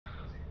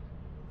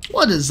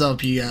What is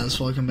up, you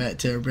guys? Welcome back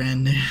to a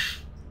brand new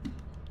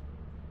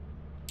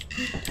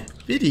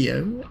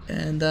video.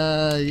 And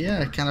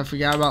yeah, kind of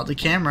forgot about the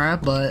camera,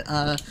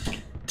 but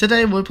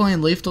today we're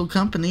playing Lethal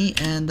Company,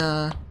 and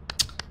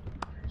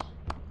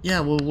yeah,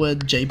 we're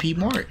with JP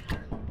Mark.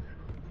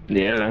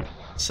 Yeah.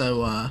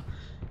 So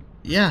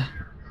yeah,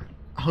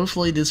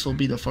 hopefully this will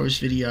be the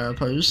first video I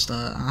post.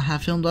 I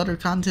have filmed other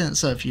content,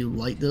 so if you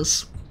like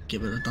this,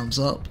 give it a thumbs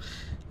up.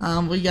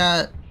 We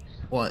got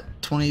what,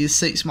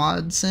 26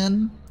 mods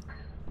in?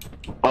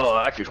 Oh,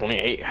 actually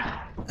 28.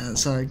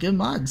 It's a good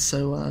mod,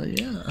 so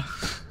yeah.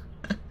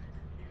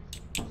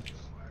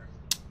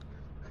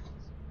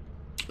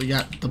 We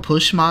got the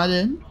push mod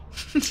in.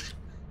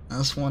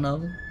 That's one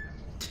of them.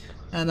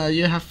 And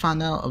you have to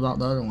find out about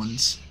the other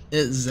ones.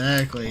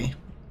 Exactly.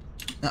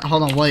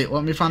 Hold on, wait,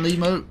 let me find the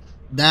emote.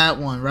 That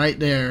one right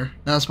there.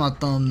 That's my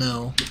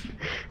thumbnail.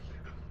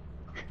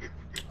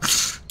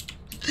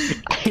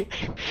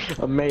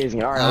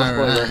 Amazing. Alright,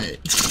 let's play.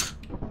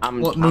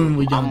 What moon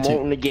we going I'm to?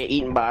 wanting to get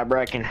eaten by a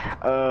bracken.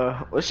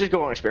 Let's just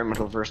go on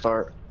experimental for a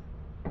start.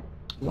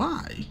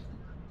 Why?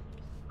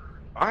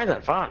 Alright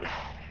then, fine.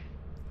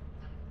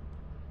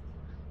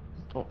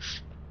 Oh,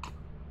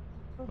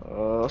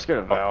 let's get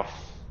a Val.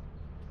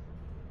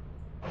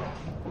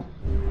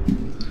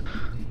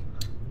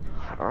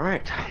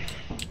 Alright.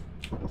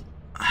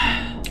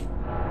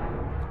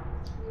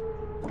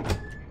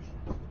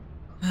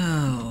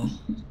 Oh.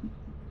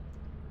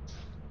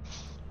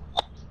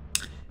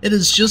 It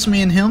is just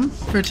me and him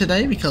for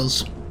today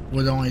because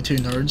we're the only two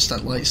nerds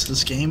that likes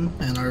this game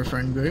in our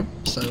friend group.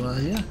 So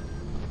yeah.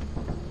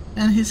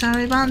 And he's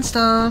already buying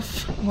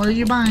stuff. What are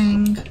you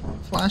buying?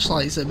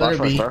 Flashlights, it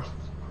better be.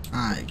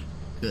 Alright,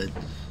 good.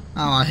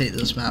 Oh, I hate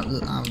this map.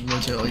 I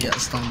literally got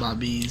stung by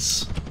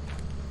bees.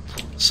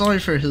 Sorry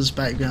for his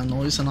background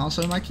noise and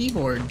also my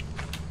keyboard.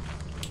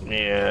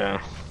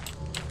 Yeah.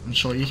 I'm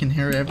sure you can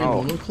hear every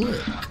little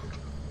click.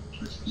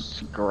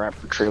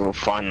 Scrap retrieval,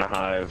 find the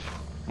hive.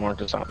 More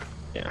to something.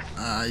 Yeah.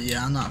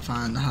 Yeah, I'm not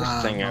finding the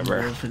hive. Thing I'm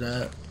ever. good for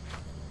that.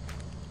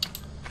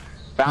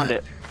 Found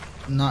it.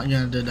 I'm not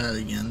gonna do that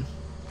again.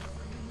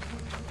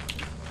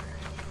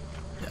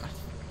 Yeah.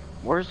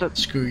 Where's the...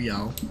 Screw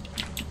y'all.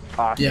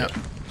 Yep.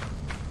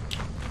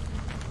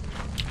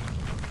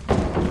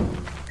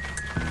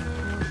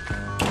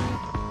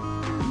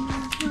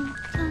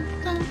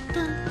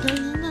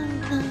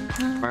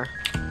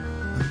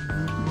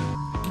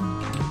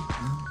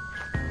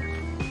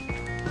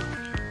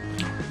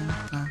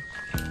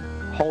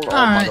 Hold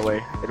on, by the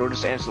way. It'll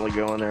just instantly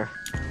go in there.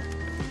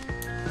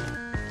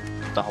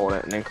 To hold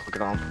it and then click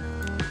it on.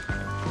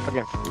 I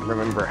can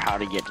remember how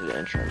to get to the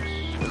entrance.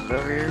 Is it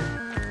over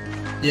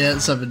here? Yeah,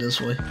 it's over this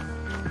way.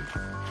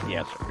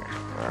 Yeah, it's over here.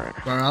 Alright.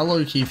 Bro, I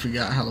low-key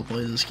forgot how to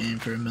play this game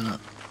for a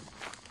minute.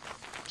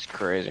 It's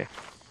crazy.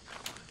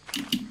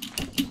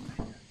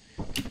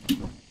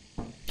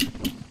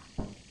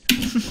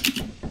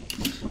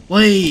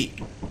 Wait,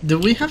 do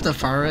we have the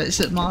fire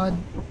exit mod?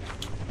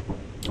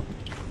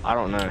 I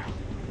don't know.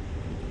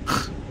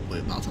 We're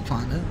about to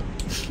find out.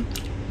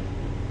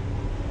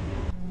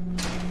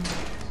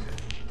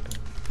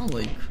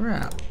 Holy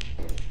crap.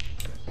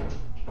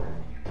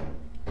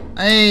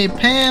 Hey,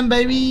 pan,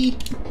 baby!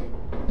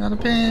 Got a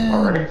pan.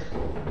 Already?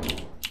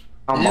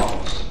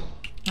 Yep.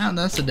 Oh,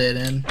 that's a dead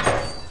end.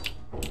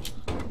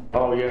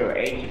 Oh, yeah,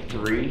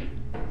 83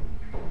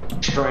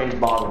 strange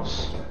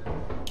bottles.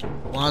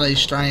 Why are they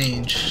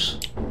strange?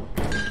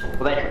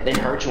 Well, they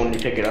hurt you when you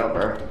pick it up,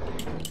 bro.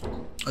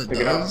 It Pick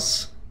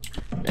does?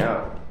 It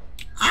up. Yeah.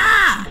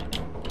 Ah!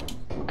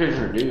 What good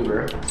for do,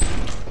 bro?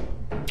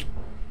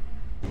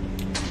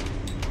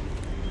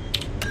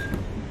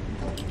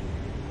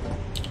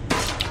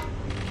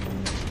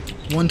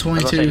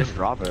 $122 Just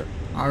drop it.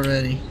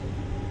 already.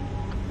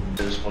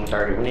 It's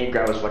 130. We need to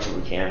grab as much as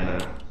we can,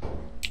 man.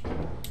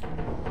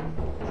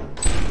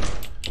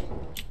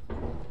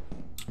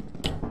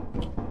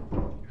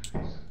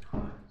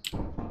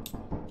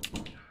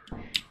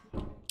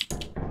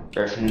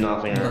 There's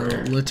nothing over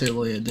here.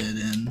 Literally a dead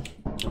end.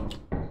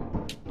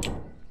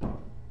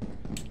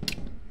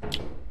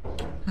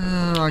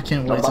 Oh, I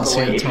can't wait to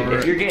see a turret.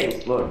 If you're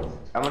getting, look,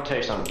 I'm gonna tell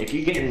you something. If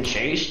you're getting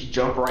chased,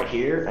 jump right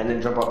here and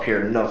then jump up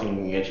here. Nothing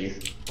can get you.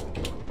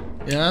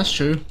 Yeah, that's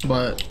true,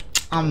 but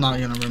I'm not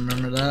gonna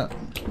remember that.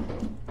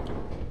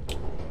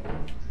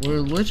 We're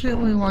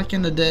literally like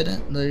in the dead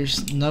end.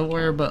 There's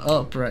nowhere but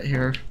up right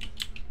here.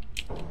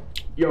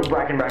 Yo,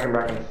 bracken.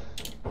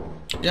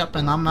 Yep,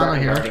 and I'm out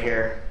of here. Right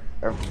here.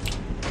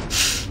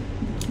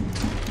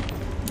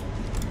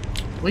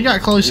 We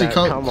got close to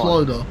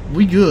quota.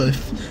 We good.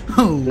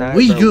 Oh, No,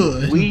 we bro,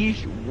 good.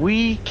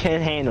 We can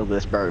handle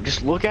this, bro.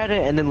 Just look at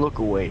it and then look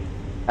away.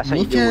 That's how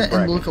you Look deal at with it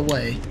and bracken. look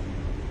away.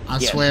 I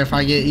Yes. swear if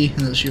I get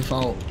eaten, it's your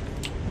fault.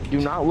 Do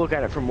not look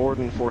at it for more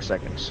than 4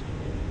 seconds.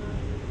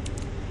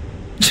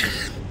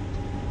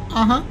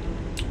 Uh-huh.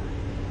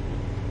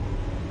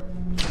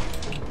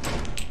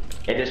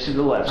 It is to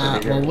the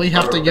left. So well, we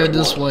have to go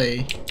this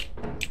way.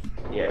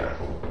 Yeah.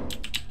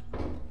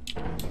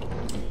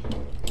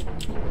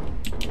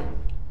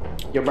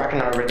 You're backing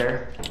out over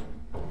there.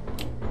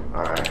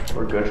 Alright,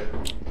 we're good.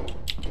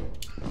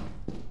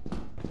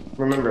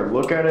 Remember,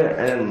 look at it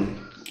and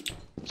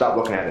stop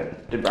looking at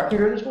it. Did Bracken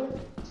go this way?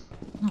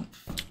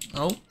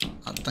 Oh,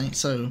 I think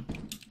so.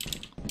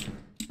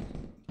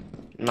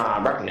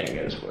 Nah, Bracken didn't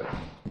go this way.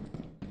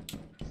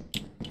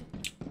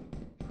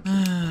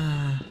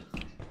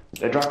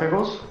 They drop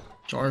pickles?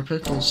 Jar of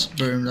pickles.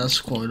 Boom, that's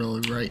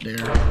Squirtle right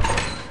there.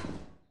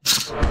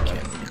 Okay,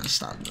 we gotta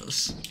stop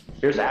this.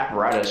 Here's the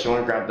apparatus. You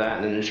wanna grab that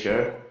and then just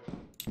go?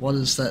 What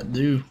does that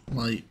do?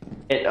 Like,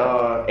 It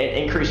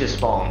increases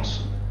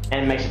spawns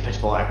and makes it pitch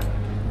black.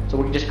 So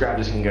we can just grab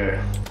this and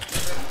go.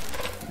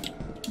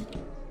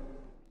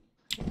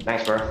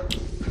 Thanks, bro.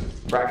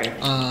 Bracken.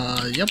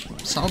 yep,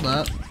 saw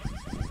that.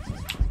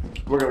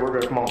 We're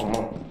good, come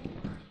on.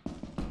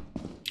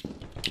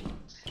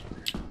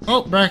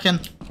 Oh, Bracken.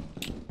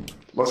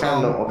 Look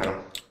at him.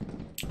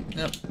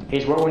 Yep.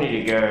 He's where we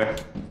need to go,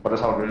 but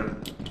it's all good.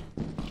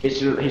 He's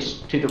to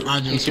the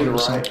right.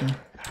 Something.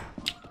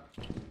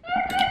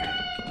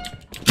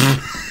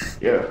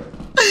 Yeah.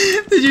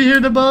 Did you hear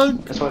the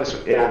bug? That's what it's.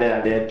 Yeah,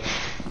 I did.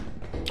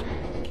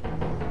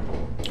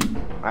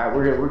 Alright,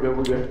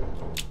 we're good.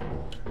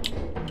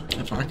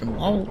 If I can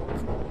walk.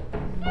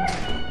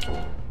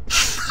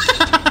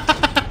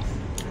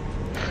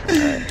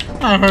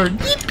 I heard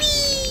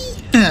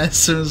yippee as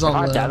soon as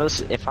I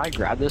left. If I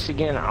grab this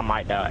again, I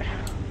might die.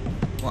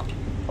 What?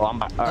 Well,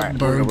 I'm alright.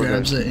 Bird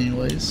grabs it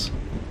anyways.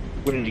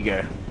 Where did you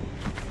go?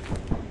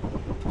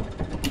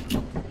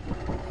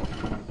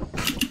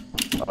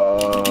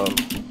 Uh-oh.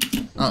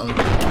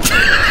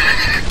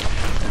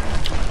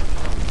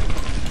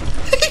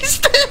 He's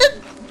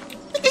dead!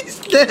 He's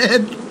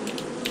dead!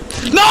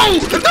 No!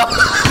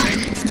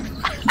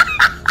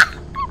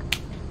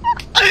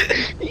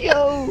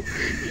 Yo!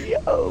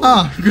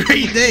 Oh,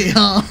 great day,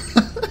 huh?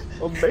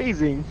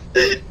 Amazing.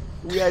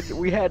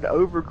 We had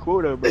over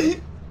quota, bro.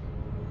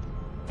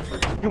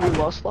 And we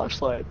lost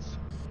flashlights.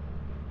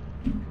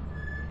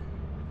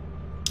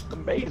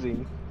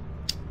 Amazing.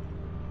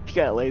 You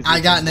got lazy. I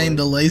got named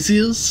the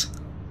laziest.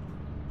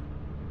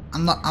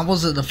 I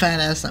wasn't the fat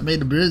ass that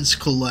made the bridge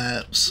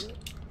collapse.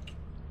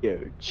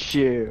 Yo,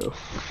 chill.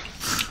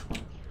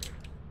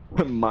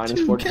 Minus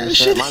Dude,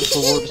 40%. Minus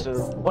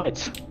 4%.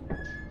 What?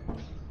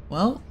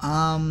 Well,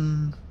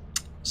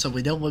 so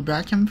we dealt with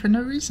Bracken for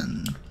no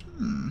reason.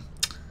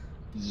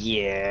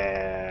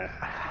 Yeah.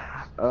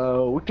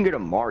 We can go to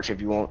March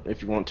if you want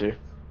to.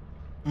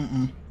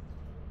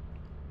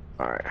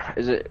 Alright.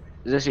 Is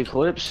this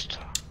eclipsed?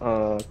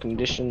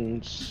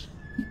 Conditions.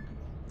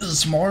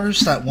 Is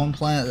Mars that one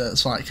planet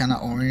that's like kind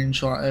of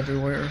orange right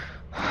everywhere?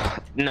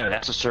 No,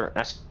 that's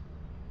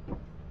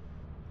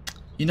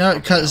You know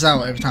it cuts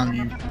out every time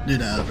you do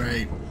that,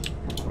 right?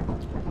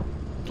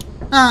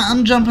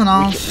 I'm jumping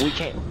off. We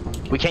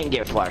can't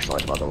get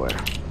flashlights, by the way.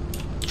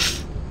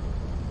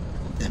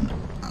 Damn it,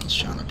 I was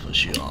trying to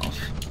push you off.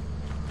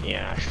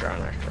 Yeah, nice try.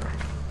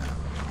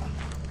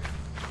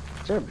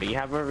 Is there a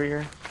beehive over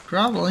here?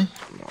 Probably.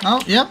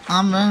 Oh, yep,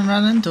 I'm running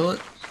right into it.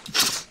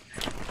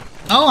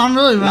 Oh, I'm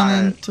really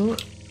running into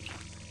it.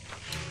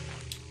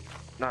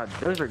 Nah,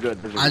 those are good.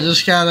 I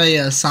just got a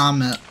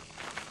assignment.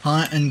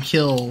 Hunt and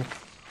kill.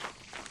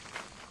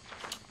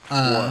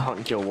 What? Hunt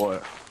and kill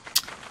what?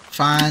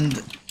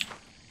 Find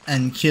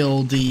and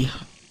kill the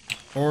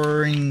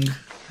hoarding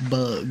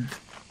bug.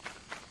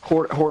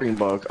 Hoarding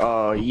bug.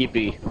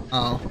 Yippee.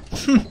 Oh.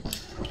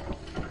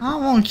 I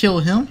don't want to kill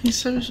him. He's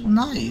so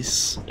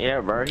nice.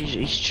 Yeah, bro.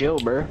 He's chill,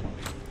 bro.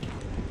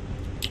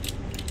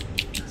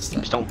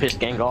 Just don't piss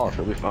gang off.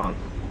 It'll be fine.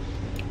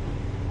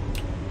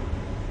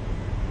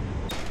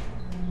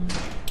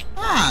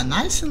 Ah,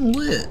 nice and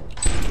lit.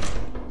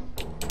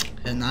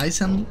 And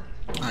nice and...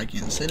 I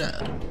can't say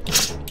that.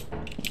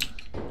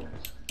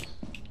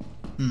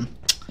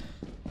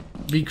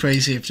 Be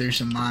crazy if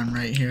there's a mine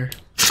right here.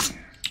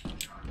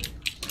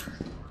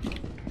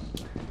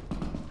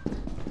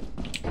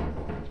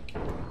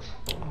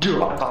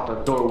 Dude, I thought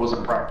the door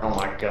wasn't bright. Oh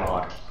my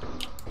god.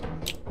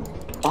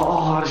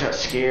 Oh, I just got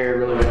scared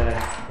really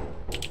bad.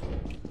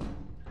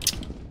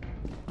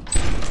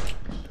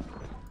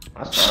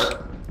 That's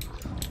dark.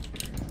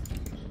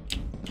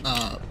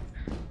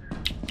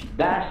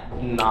 That's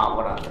not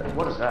what I said.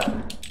 What is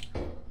that?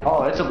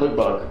 Oh, it's a loot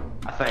bug,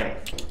 I think.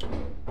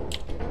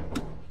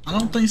 I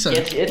don't think so.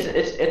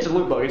 It's a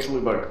loot bug. It's a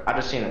loot bug. I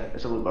just seen it.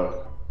 It's a loot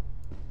bug.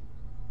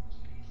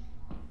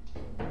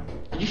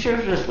 Did you sure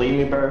to just leave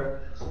me, bro?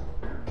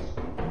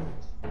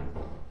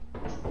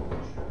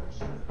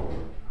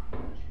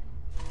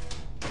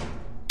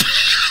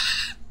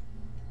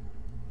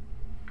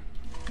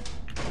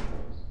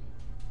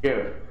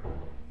 Go.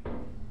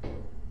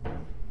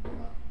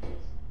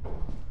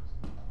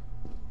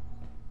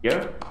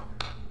 Yeah?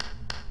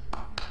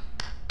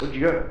 Where'd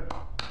you go?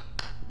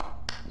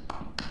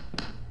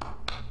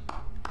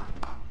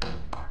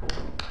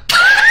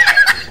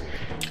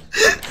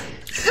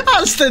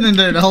 I was standing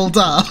there the whole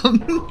time.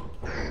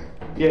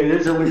 Yeah,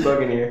 there's a loot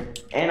bug in here.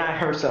 And I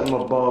heard something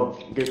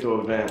above go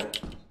through a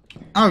vent.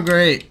 Oh,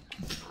 great.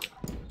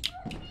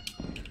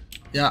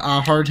 Yeah,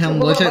 I heard him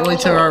literally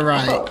to our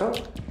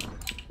right.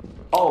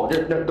 Oh,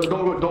 no,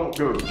 don't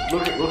go.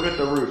 Look at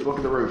the roof. Look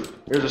at the roof.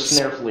 There's a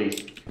snare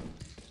flea.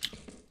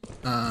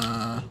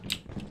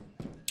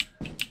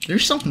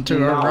 There's something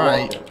to our Not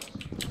right.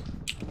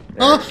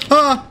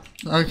 walking.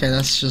 Okay,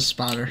 that's just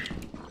spider.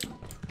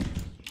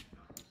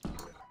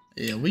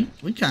 Yeah, we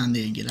kind of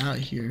need to get out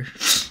of here.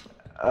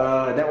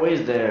 That way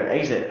is the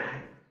exit.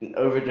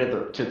 Over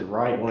to the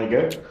right. Want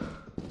to go?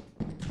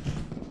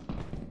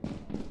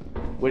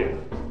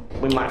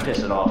 We might piss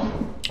it off.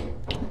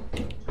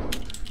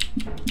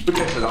 We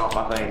piss it off,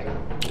 I think.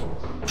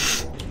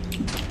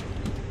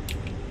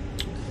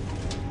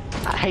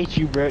 I hate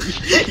you, bro.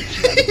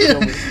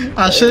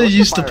 I should have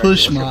used the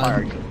push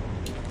mod.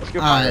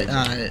 mod.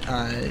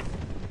 Alright.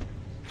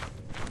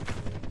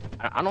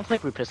 I don't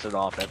think we pissed it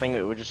off. I think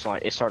it was just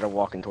like it started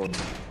walking toward me.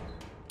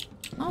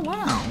 Oh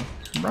wow!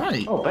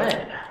 Right. Oh,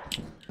 bad.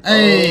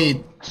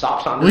 Hey,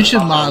 Stop. we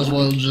should might as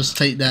well just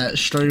take that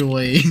straight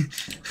away.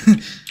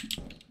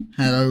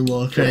 Hello,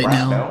 look right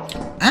now.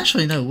 Bell.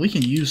 Actually, no, we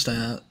can use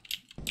that.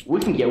 We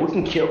can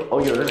kill.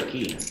 Oh, yo, there's a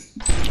key.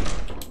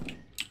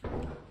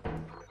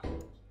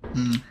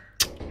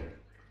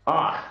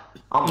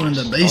 We're in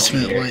the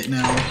basement right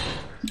now.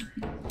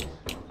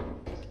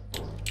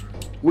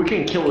 We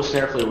can kill a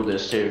snare flea with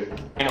this too,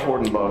 and a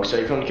horden bug. So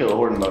if you want to kill a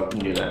horden bug, you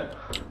can do that.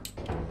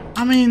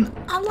 I mean,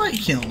 I like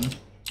him,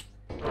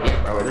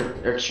 Bro,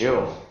 they're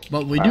chill.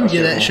 but we do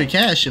get extra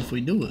cash if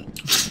we do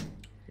it.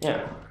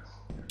 Yeah.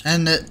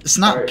 And it's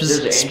not Alright, there's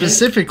an engine?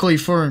 specifically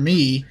for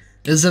me.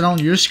 Is it on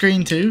your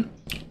screen too?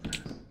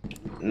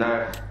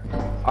 No.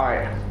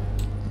 Alright.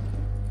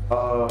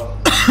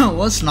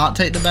 Let's not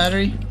take the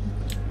battery.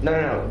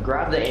 No.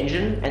 Grab the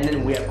engine, and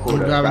then we have quota.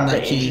 I'm grabbing Grab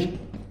that the key. engine.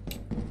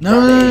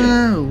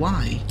 No,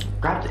 why?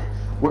 Grab it.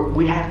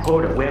 We have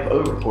quota. We have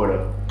over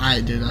quota.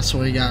 Alright, dude, I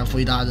swear to God, if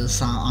we die this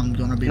time, I'm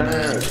gonna be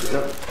mad.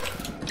 No.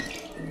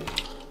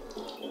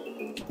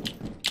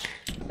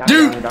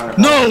 Dude,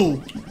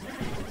 no!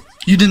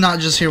 You did not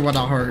just hear what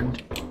I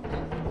heard.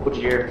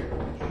 What'd you hear?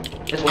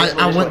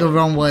 I went the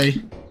wrong way.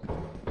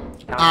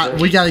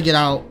 We gotta get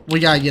out. We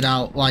gotta get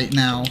out right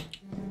now.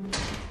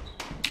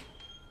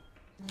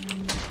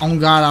 Oh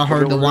God, I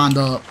heard the wind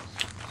up.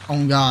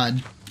 Oh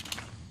God.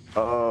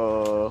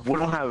 We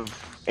don't have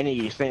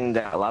anything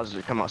that allows us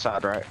to come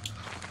outside, right?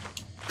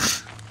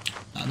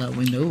 Not that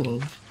we know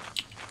of.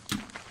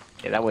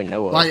 Yeah, that we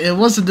know of. Like, it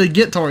wasn't the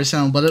guitar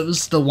sound, but it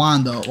was the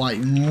wind up. Like,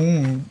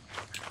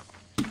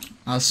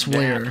 I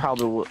swear.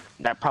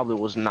 That probably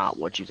was not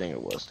what you think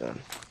it was then.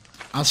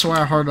 I swear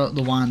I heard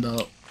the wind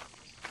up.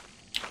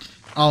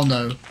 Oh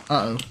no.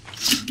 Uh oh.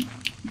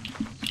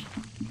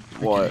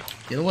 What? Okay.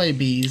 Get away,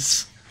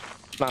 bees.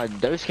 No,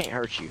 those can't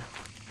hurt you.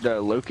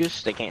 The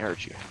locusts, they can't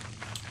hurt you.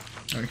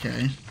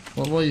 Okay.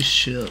 What was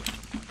ship?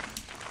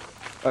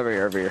 Over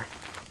here.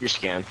 Your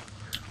scan.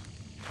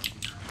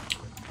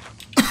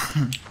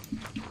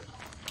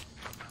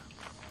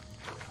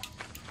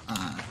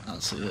 I'll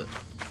see it.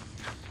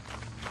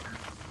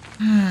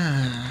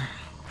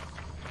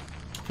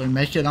 If we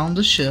make it on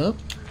the ship,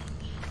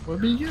 we'll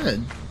be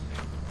good.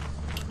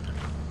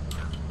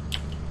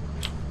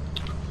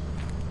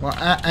 Well,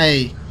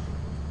 hey.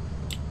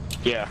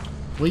 Yeah.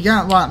 We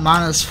got like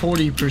minus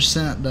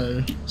 40%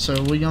 though,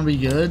 so we gonna be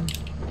good.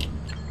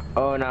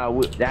 Oh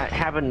no, that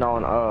happened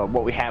on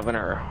what we have in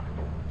our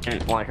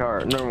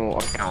normal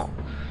account.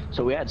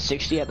 So we had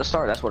 60 at the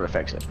start. That's what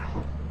affects it.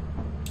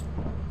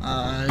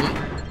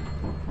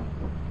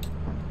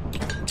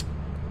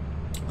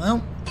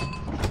 Well.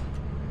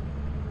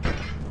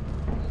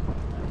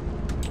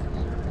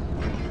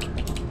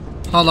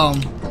 Hold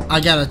on, I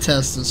gotta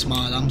test this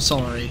mod. I'm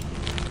sorry.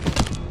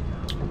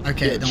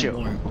 Okay, Yeah, it don't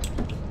chill. work.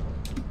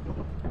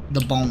 The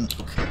bonk.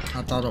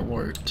 I thought it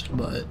worked,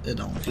 but it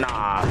don't.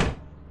 Nah,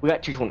 we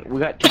got 220. We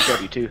got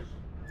 232.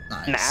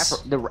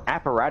 Nice. And the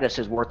apparatus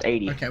is worth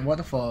 80. Okay, what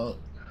the fuck?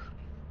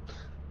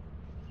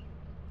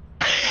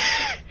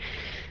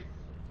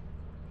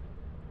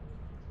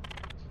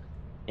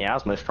 Yeah, I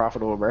was most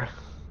profitable, bro.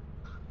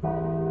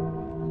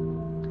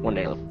 One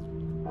day.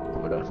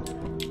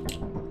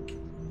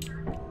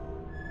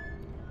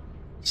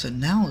 So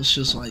now it's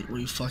just like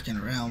we fucking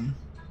around.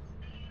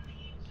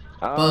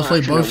 But But if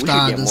we both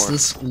die, does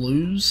this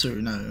lose or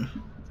no?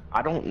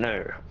 I don't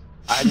know.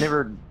 I've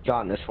never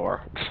gotten this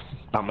far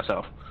by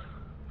myself.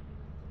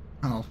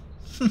 Oh.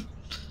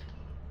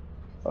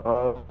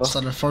 Uh,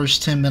 So the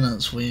first 10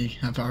 minutes we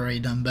have already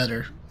done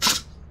better.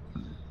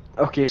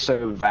 okay,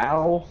 so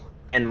Val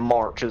and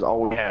March is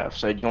all we have.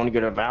 So do you want to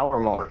go to Val or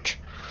March?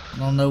 I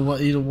don't know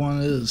what either one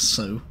is,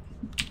 so.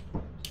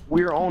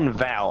 We're on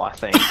Val, I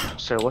think.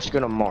 So let's go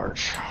to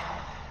March.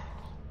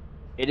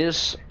 It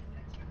is,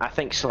 I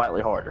think,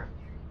 slightly harder.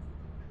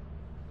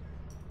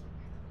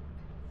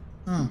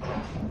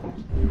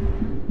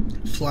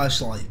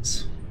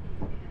 Flashlights.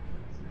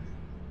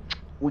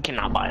 We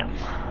cannot buy them.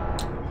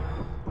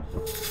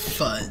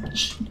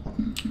 Fudge.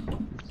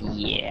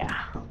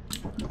 Yeah.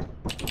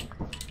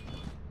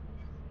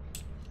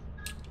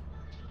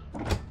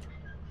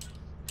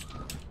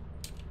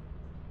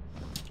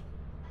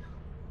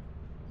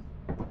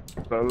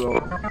 I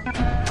don't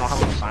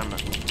have an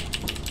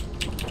assignment.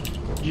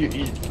 You.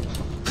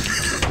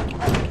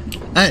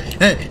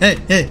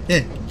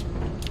 Hey.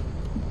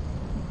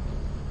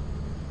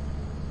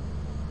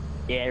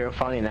 Yeah, you're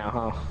funny now,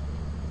 huh?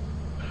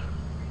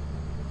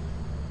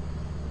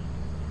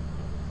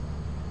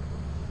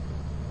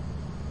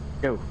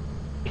 Yo,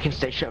 you can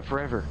stay shut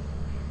forever.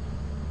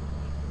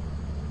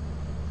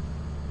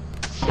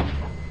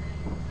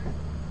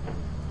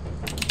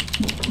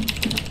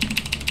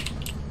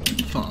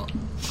 Fuck.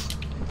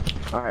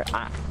 Alright,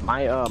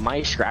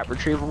 my scrap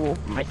retrieval,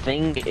 my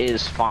thing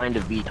is find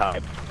a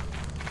V-type.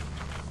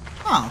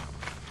 Oh.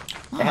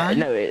 Alright.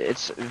 No,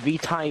 it's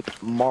V-type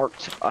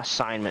marked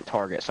assignment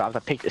target, so I have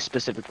to pick a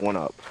specific one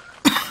up.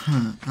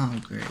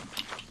 Oh, great.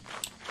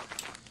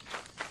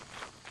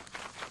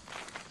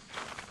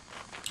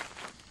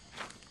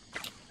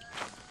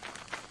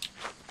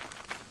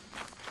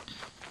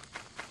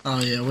 Oh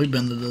yeah, we've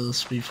been to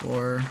this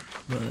before,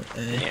 but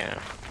Yeah.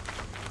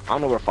 I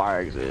don't know where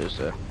fire exit is,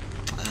 so.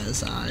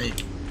 as I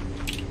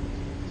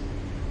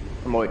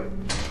I'm like,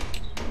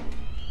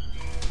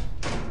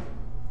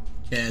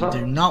 yeah,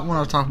 do not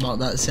want to talk about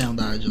that sound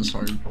that I just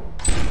heard.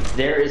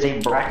 There is a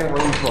bracken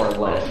room to our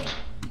left.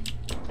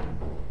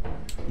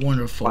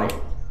 Wonderful. Like,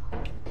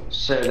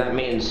 so that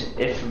means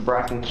if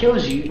bracken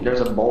kills you,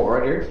 there's a bolt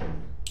right here.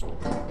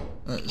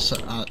 So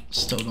I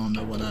still don't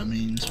know what that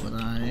means, but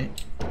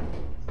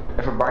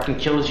If a bracken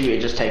kills you,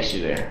 it just takes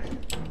you there.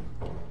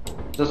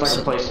 Just like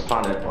a place to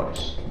find that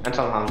place. And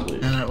sometimes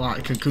lose. and it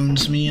like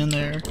cocoons me in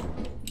there.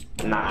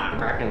 Nah,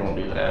 bracken won't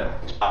do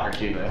that. Spiders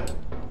do that.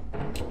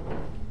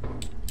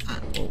 I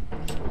will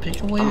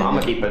pick away. I'm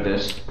gonna keep at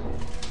this.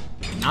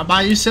 Not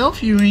by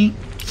yourself, you ain't.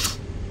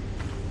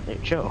 hey,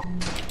 chill.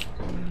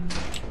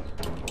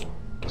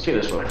 Let's go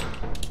this way.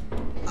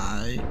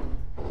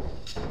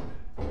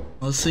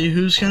 Let's see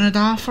who's gonna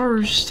die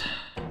first.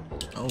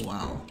 Oh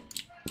wow.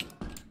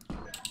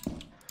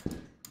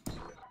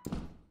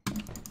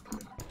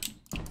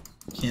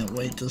 Can't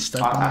wait to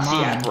step on I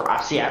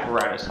mine. see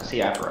apparatus. I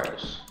see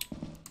apparatus.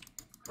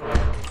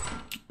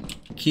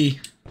 Key.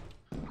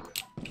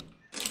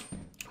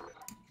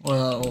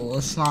 Well,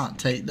 let's not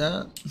take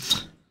that.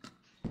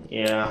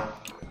 Yeah.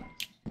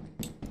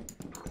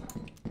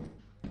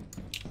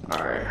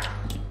 Alright.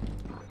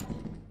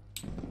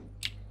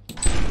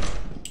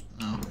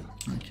 Oh,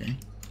 okay.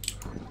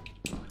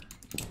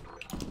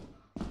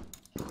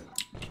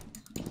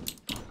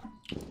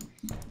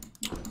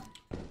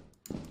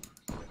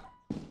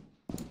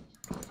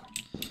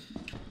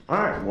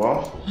 Alright,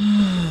 well.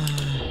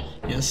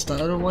 Guess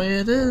that's the way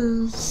it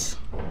is.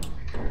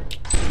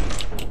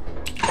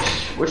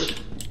 Which?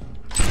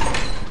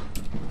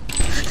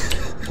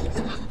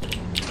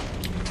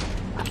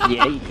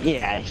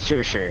 Yeah,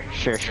 sure.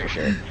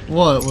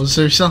 What, was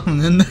there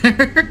something in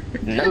there?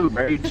 No,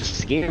 bro, you just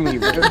scared me,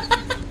 bro.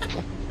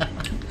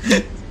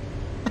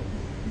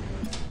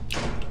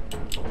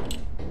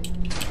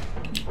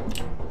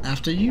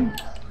 After you.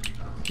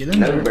 Get in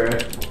No, there. bro.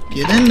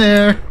 Get in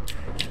there.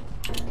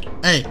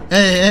 Hey.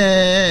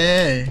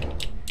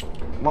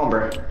 Come on,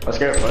 bro. Let's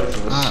go.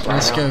 Alright,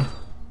 let's go.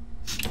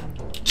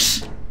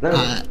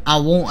 No. I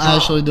won't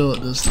actually do it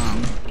this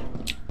time.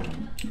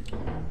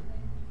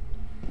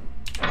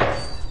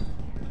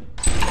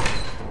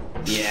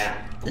 Yeah.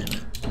 Damn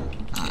it.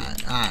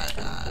 Alright.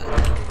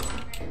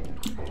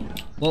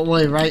 What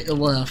way, right or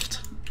left?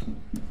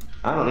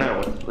 I don't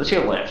know. Let's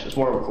go left. It's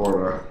more of a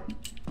corridor.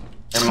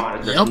 Never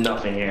mind, there's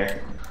nothing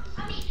here.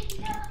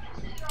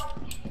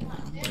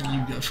 Where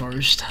you go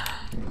first?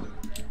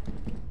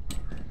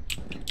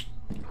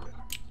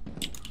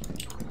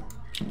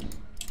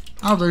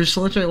 Oh, there's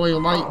literally a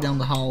light down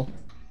the hall.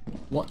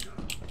 What?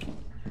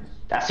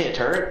 I see a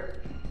turret.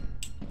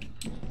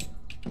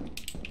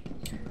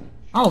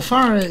 Oh,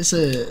 fire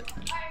exit.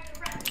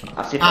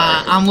 I see a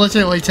fire. I'm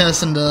literally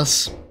testing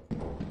this.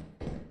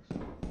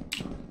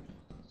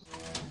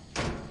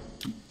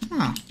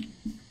 Huh.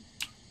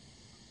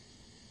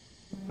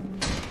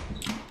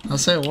 I'll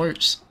say it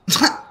works.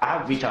 I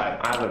have V-type.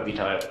 I have a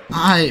V-type.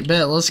 Alright,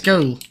 bet. Let's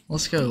go.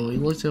 We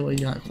looked at what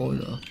you got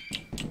quota.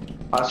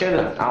 Let's go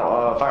then.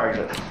 I'll fire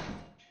exit.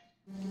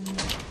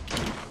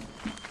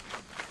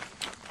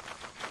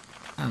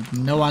 I have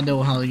no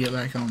idea how to get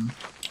back home.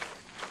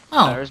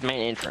 Oh, There's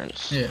main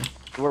entrance. yeah.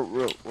 We're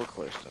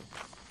close to.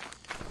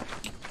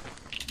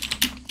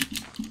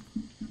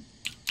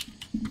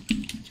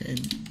 Okay,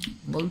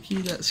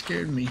 low-key, that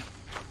scared me.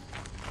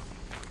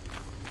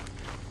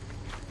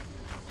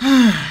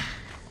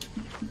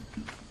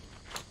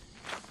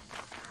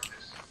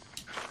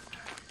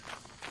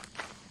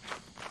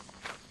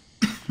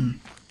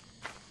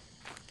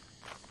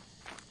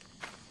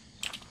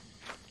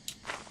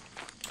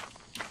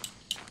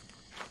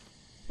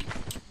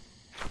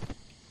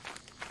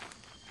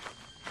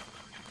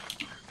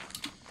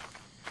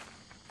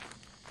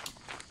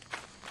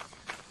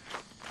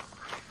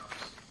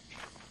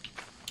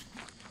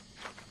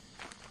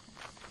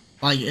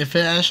 Like, if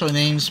it actually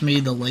names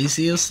me the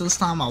laziest this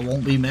time, I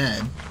won't be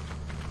mad.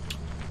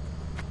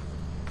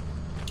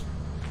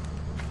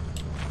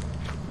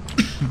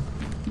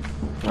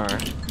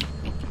 Alright.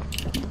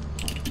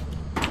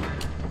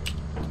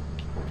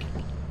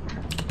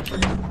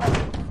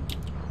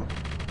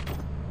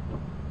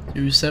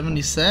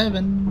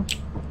 277.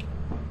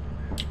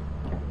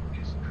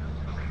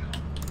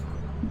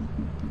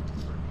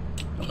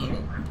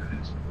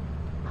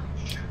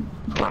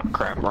 Oh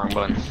crap, wrong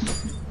button.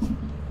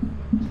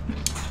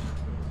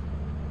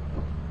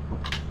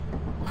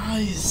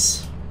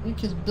 Nice. We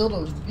could build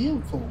a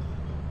vehicle.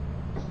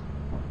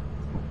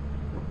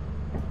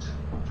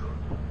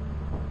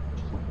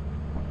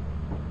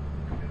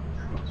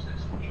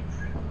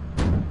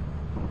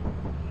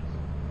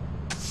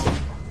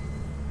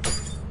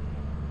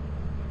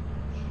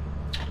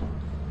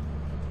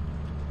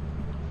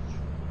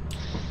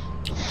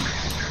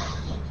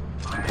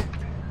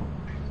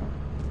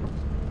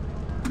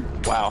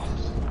 Wow.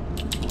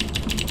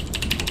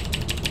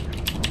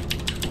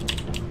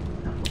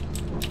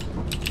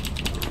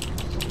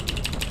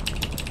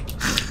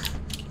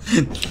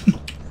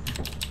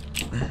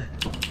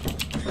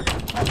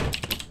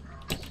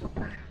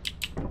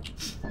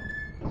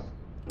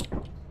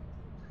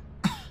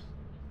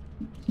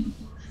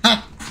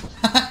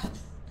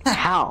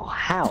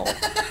 How?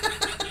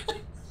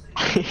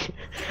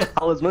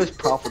 I was most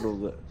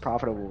profitable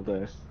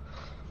though.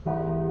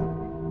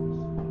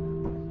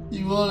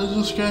 You wanna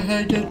just go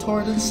ahead and get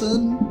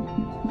Tordenson?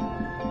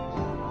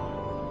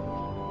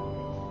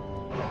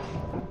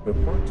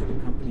 Report to the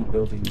company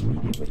building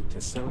immediately to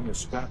sell your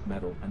scrap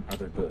metal and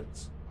other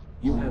goods.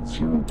 You have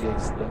 0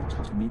 days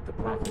left to meet the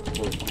profit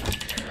quota.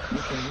 You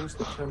can use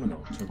the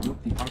terminal to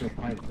route the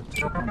autopilot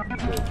to the company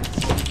building.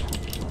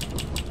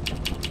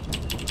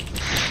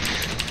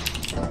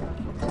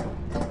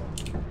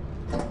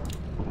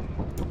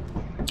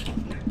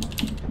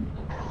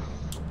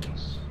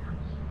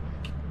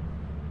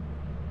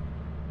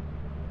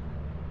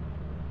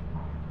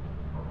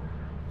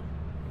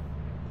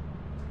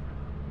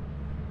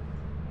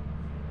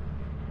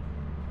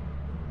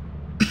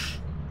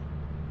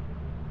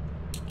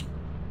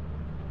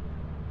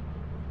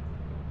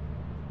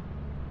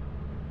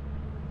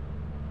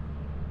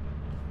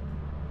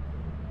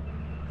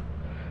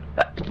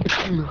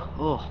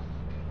 Oh.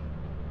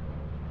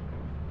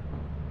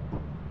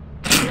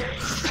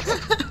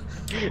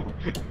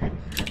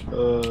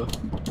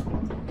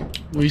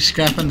 We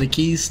scrapping the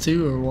keys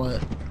too, or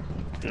what?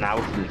 Nah,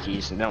 we're from the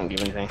keys. They don't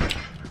give anything.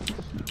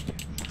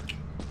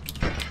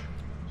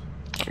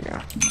 There we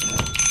go.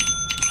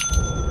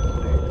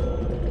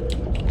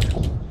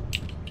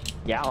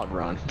 Yeah, I'll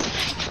run.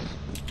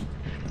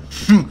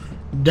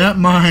 That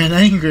mine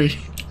angry.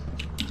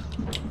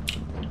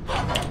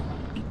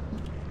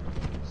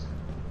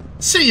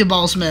 See you,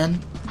 boss man.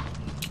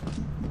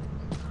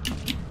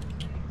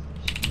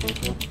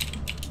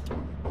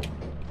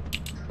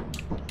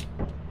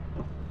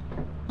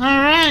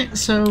 Alright,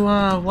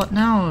 so what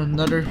now?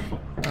 Another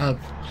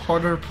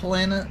harder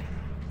planet?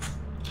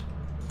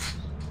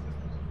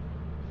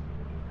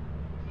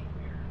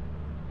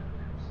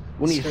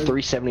 We need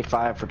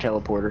 375 for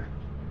teleporter.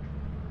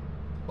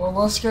 Well,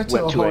 let's go to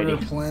Wet a harder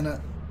 280.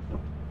 planet.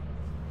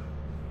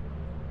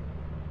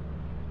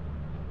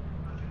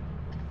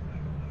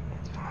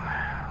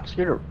 Let's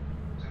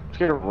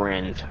get a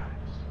rend.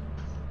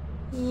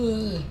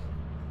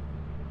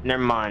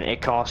 Never mind,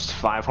 it costs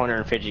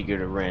 550 to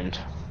get a rend.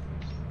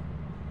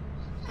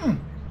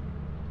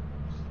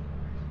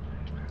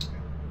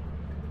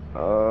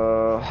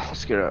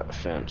 Let's get a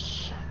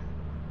fence.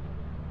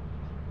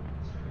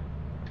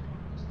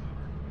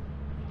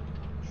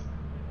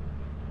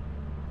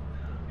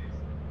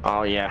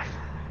 Oh yeah.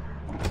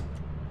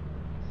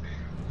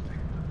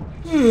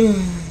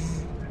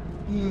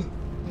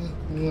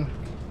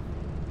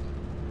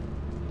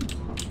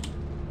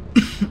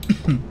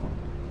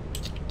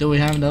 Do we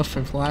have enough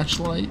for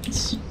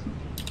flashlights?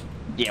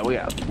 Yeah, we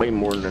got way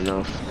more than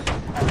enough.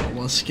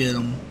 Let's get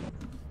them.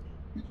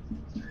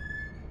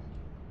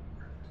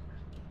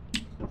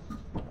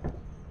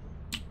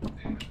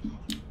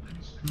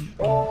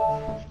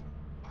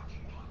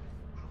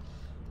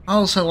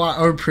 Oh, so like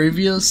our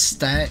previous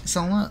stacks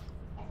on it?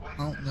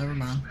 Oh, never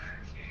mind.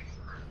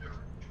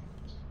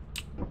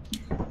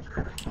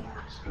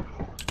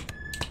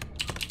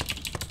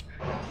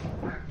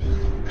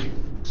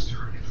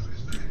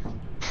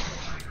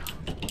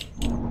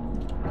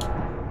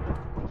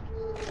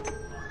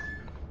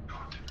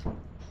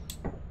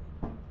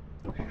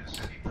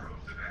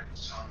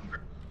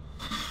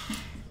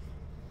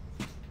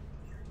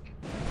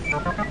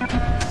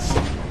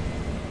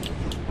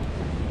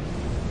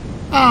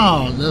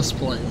 Oh, this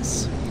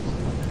place.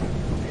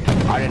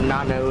 I did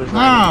not know it was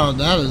raining. Oh,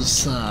 that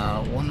is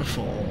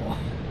wonderful.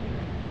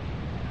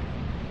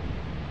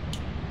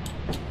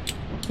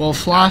 Will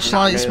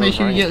flashlights make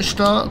you get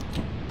stuck?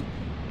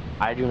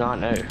 I do not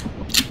know.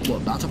 We're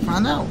about to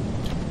find out.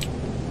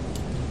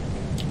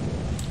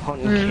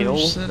 Hunt and kill.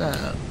 Where's it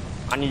at?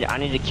 I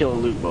need to kill a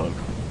loot bug.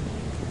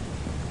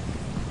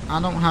 I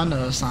don't have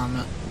no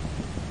assignment.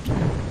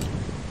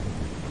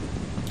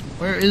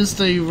 Where is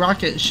the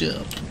rocket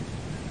ship?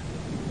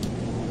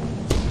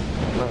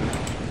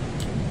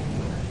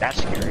 That's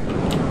scary.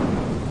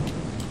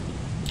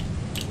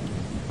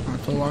 I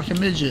feel like a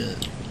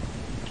midget.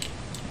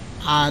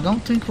 I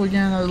don't think we're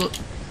gonna look.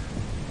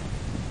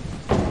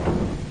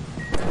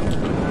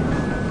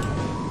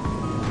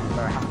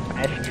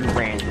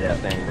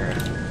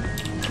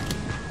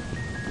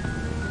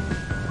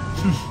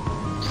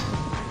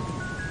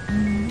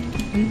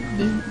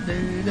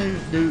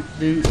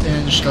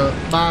 and struck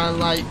by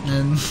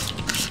lightning.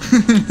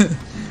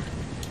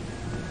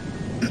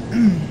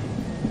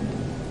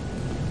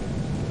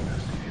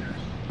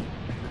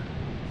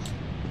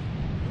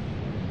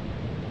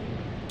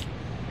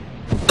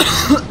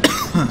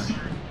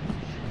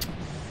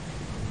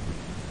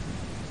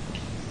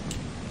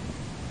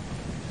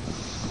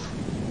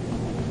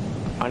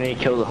 I need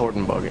to kill the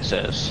Horden bug, it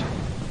says.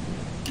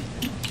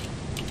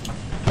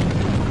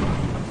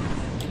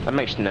 That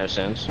makes no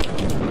sense.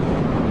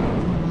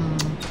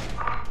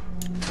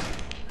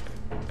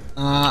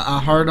 I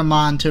heard a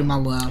mine to my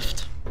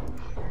left.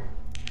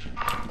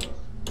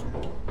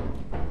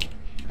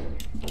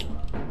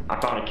 I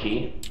found a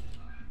key.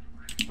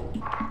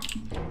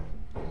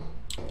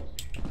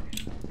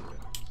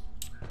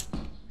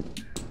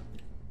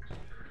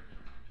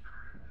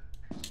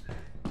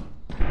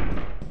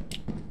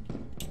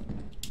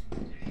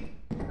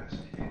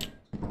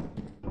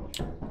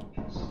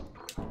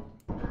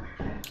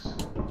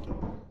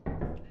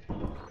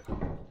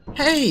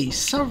 Hey,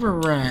 server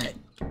rat.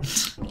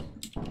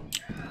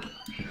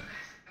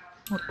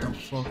 What the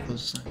fuck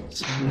was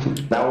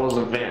that? That was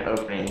a vent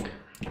opening.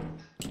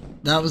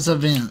 That was a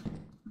vent.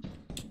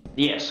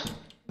 Yes.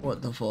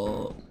 What the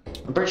fuck?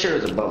 I'm pretty sure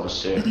there's above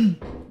us too.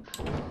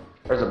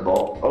 There's a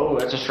bolt. Oh,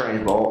 that's a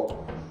strange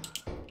bolt.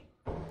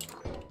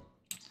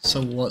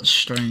 So what's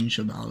strange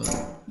about it?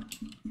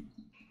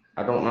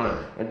 I don't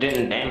know. It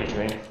didn't damage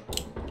me.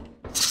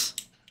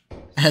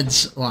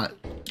 That's like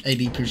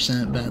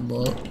 80% bad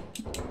luck.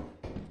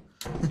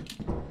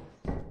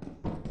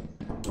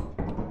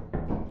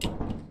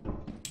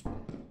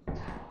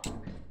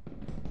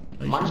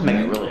 Might just make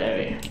it really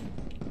heavy.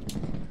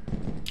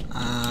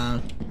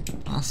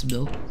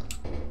 Possible.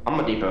 I'm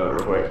gonna depot it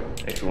real quick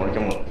if you wanna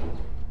come with.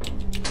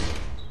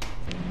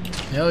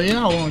 Hell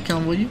yeah, I wanna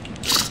come with you.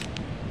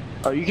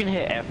 Oh, you can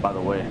hit F, by the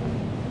way.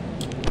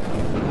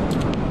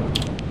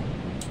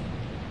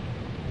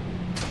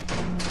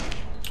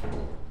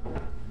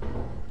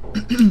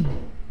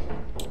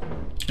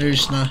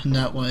 There's nothing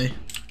that way.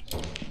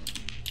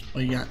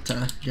 We got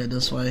to go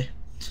this way.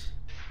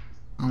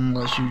 I'm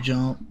gonna let you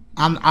jump.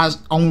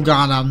 Oh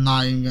god, I'm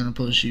not even gonna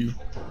push you.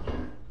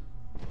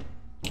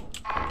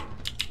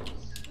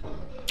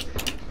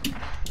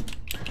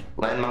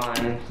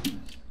 Landmine.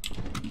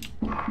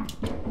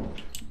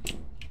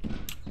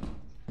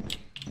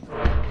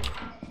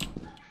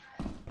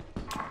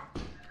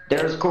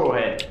 There's a coral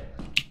head.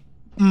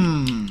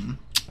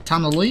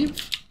 Time to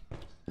leave?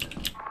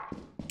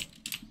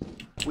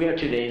 We have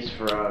 2 days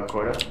for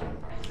quota.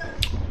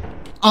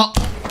 Oh!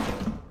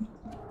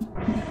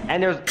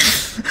 And there's...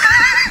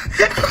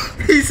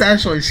 He's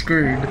actually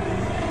screwed.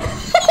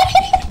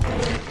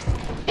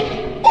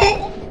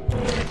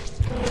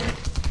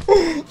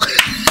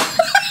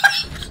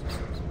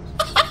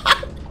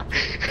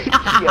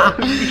 Yo,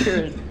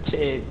 you're a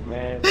dick,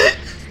 man.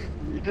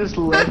 You just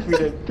left me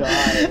to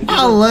die.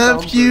 I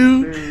left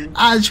you.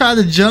 I tried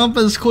to jump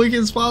as quick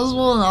as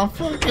possible and I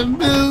fucking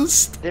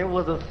missed. There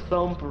was a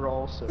thumper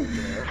also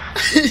there.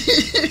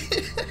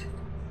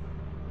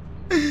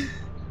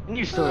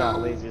 You're still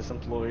not laziest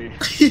employee.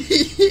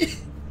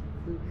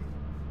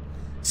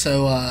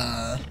 So,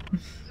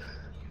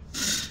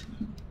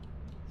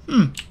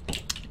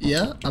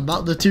 yeah,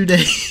 about the 2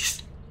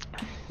 days.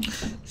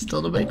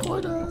 Still to make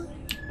quota.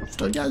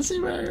 Still got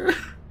 0.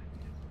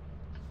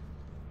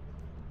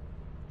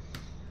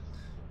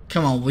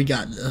 Come on, we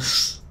got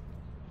this.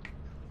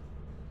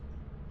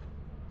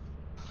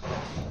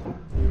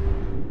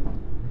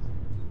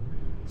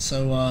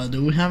 So,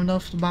 do we have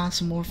enough to buy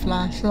some more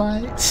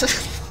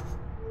flashlights?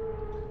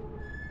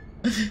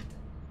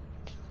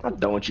 I'm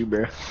done with you,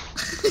 bro.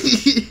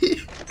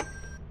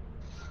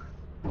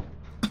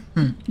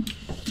 We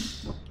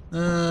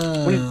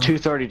need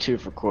 232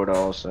 for quota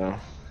also.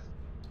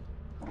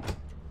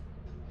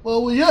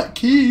 Well, we got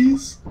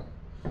keys.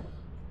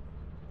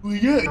 We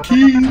got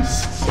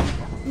keys.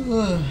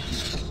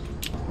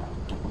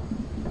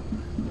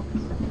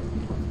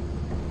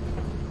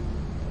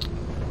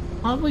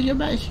 How do we get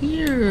back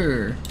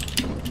here?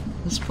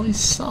 This place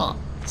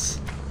sucks.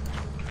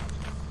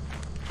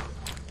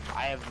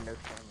 I have no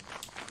camera.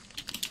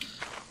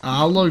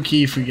 I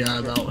low-key forgot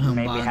about him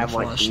Maybe buying have the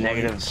like flashlights.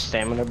 negative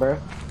stamina, bro.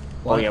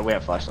 What? Oh yeah, we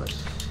have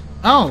flashlights.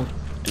 Oh!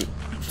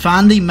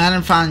 Find the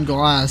magnifying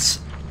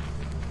glass.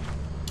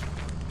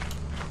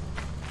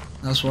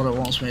 That's what it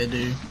wants me to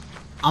do.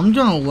 I'm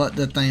gonna let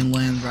the thing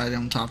land right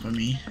on top of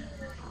me.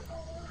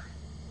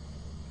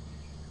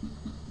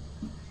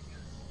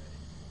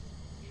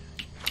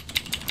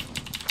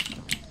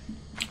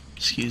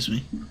 Excuse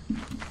me.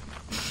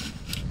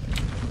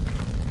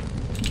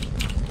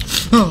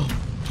 Oh!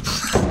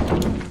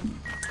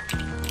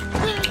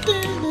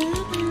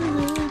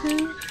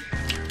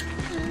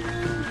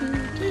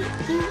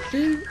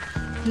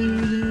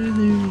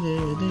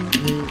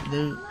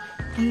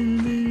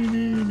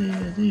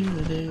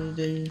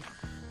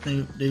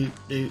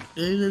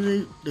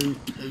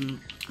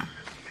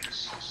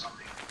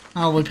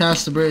 Oh, we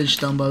passed the bridge,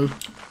 Dumbo.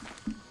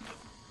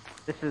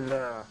 This is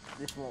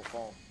this won't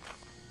fall.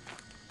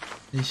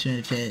 This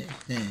one fit.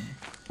 Yeah.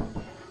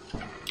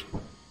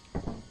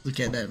 Look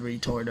at that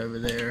retard over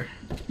there.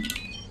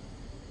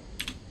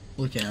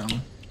 Look at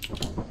him.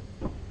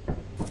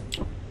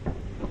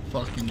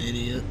 Fucking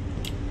idiot.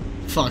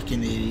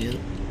 Fucking idiot.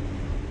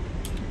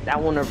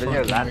 That one over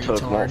there that I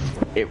took won't,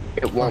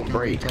 it won't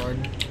break.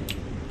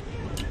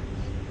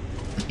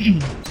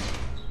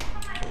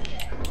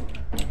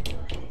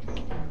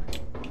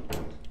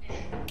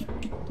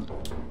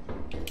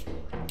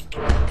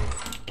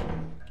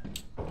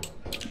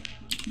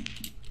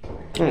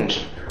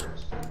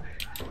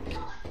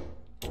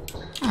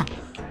 Huh.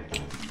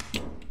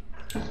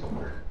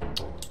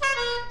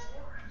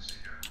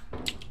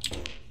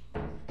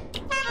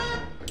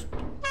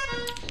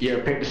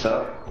 Yeah, pick this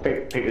up.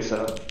 Pick this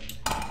up.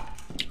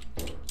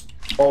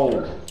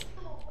 Oh.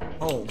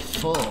 Oh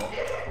fuck.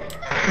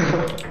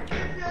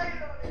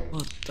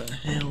 What the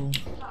hell?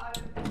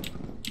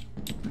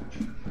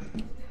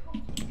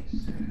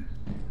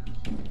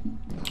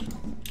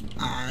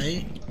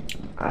 Alright.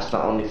 That's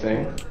the only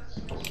thing.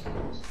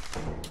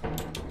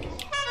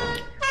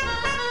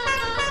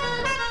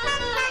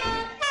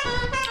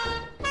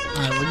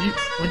 Alright,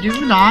 would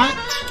you not?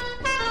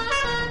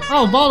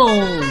 Oh,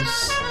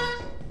 bottles!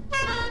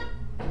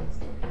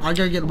 I'll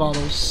go get the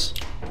bottles.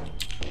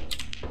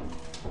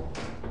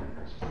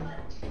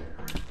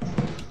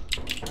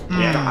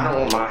 Yeah, I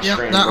don't want my Yep,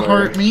 screen. that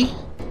hurt me.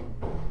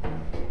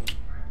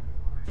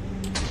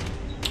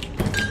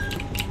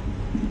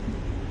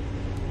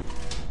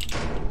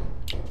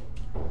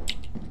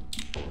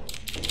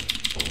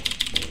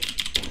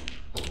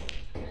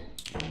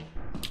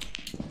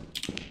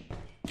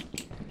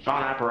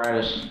 Found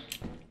apparatus.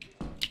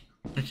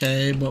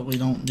 Okay, but we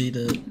don't need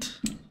it.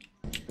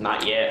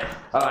 Not yet.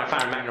 Oh, I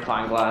found a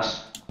magnifying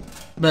glass.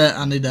 But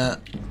I need that.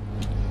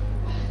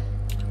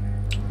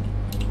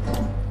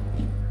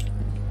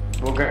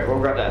 We'll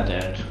grab that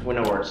then. We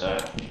know where it's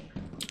at.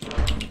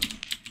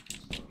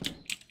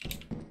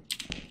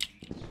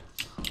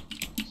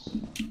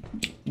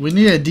 We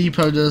need to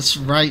depot this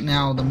right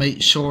now to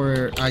make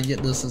sure I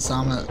get this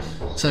assignment.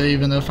 So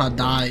even if I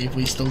die,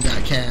 we still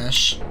got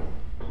cash.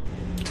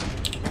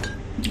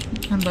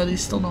 And buddy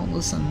still don't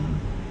listen.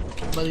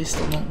 Buddy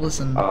still don't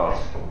listen.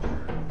 Oh.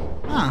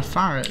 Ah,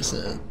 fire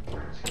exit.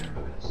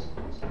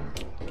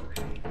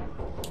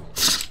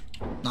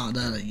 Not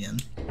that again.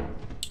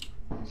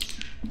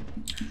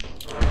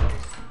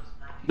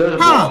 There's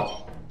a Huh.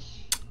 ball.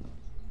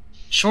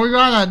 Sure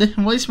glad I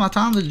didn't waste my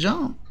time to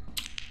jump.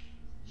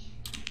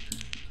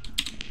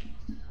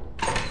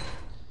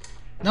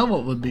 Know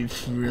what would be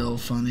real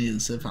funny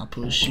is if I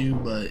push you,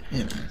 but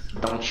you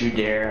know. Don't you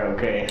dare,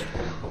 okay.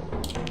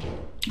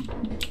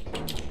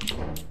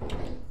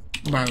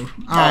 Bro.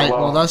 Alright,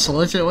 well. well that's a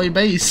legit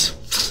base.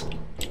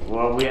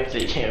 Well, we have to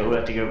go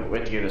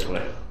this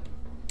way.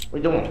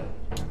 What you doing?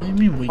 What do you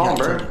mean we Come on,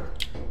 got bro. to?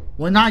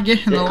 We're not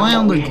getting Yeah, come around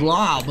on, the we-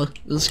 glob.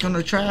 It's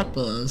gonna trap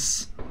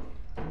us.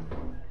 How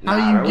Nah,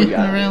 are you we getting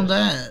got around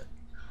this.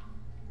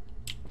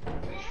 that?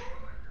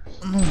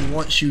 I'm gonna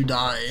watch you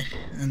die,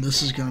 and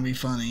this is gonna be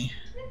funny.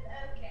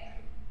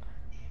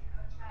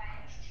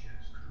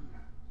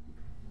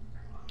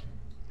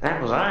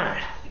 That was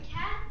I.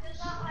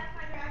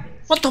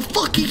 What the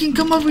fuck? He can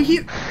come over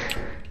here.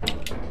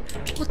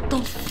 What the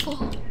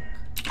fuck?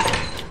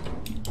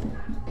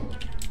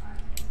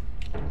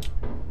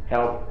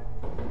 Help.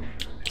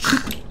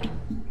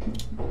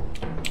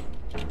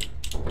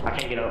 I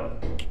can't get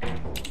up.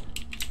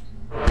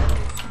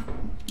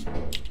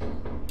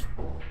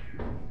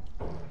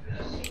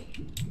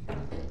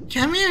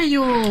 Come here,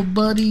 you old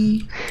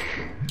buddy.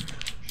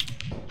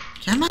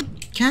 Come on.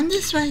 Come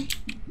this way.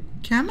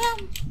 Come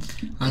on.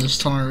 I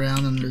just turn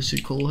around and there's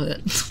a cool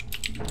hit.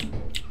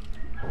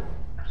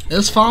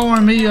 It's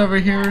following me over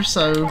here,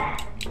 so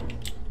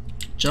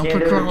jump Yeah,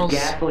 there's a across.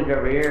 gas leak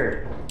over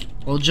here.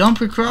 Well,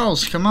 jump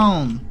across. Come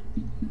on.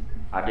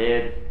 I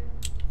did.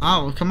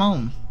 Oh, well, come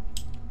on.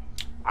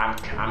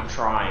 I'm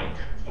trying.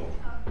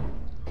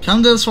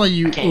 Come this way,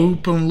 you can't.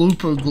 open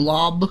looper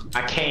glob.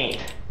 I can't.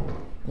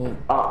 Well,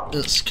 Oh.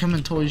 it's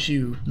coming towards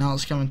you. Now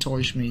it's coming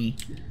towards me.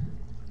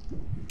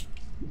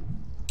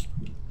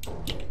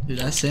 Dude,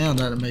 that sound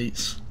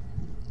animates.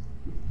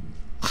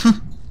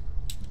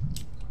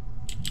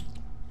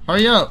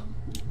 Hurry up.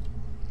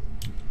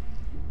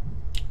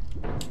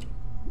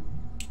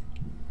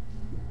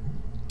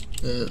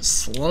 It's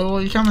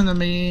slowly coming to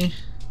me.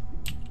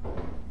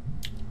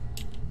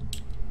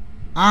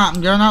 Ah,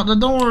 I'm going out the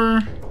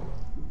door.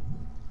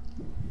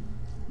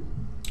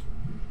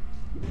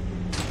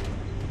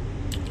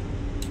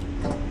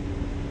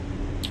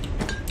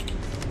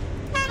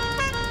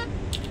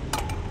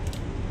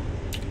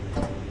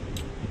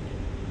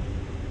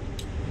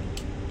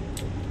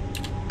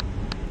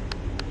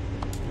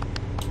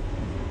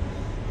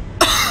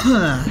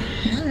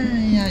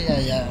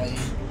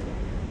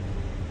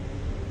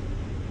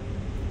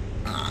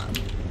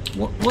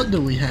 What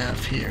do we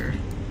have here?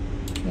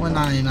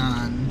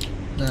 199.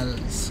 That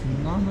is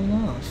not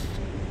enough.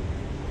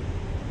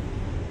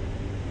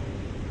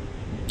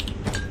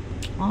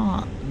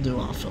 Do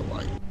I feel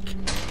like?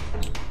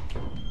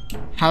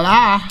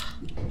 Hello?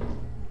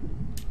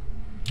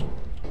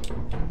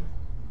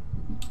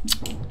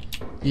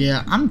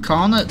 Yeah, I'm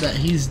calling it that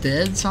he's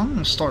dead, so I'm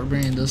gonna start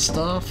bringing this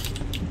stuff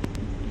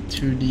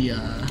to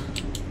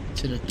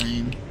the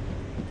thing.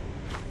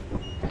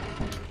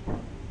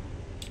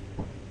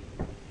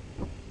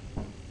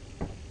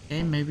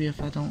 Okay, maybe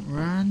if I don't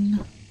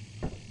run.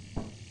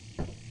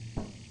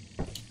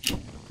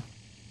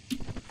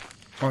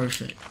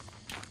 Perfect.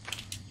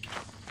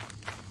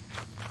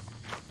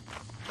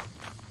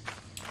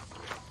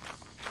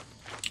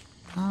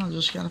 Oh,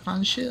 just gotta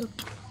find a ship.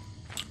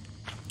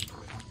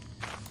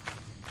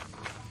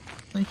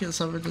 I think it's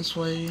over this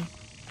way.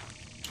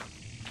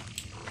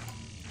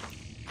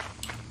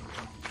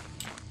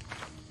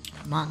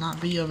 Might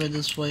not be over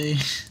this way.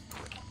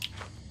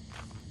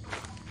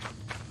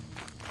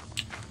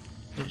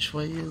 Which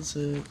way is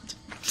it?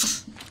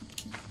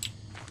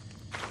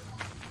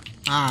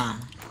 Ah.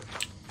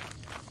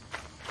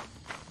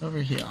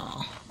 Over here.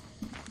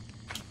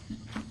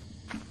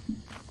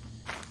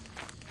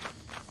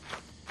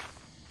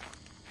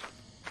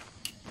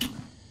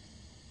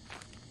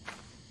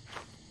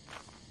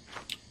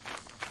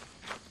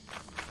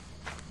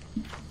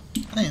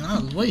 Dang,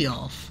 that was way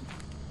off.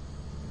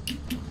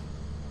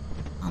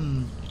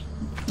 Don't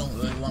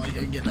really want to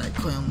go get that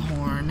clown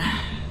horn.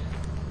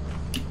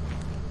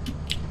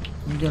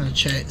 I'm gonna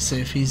check,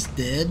 see if he's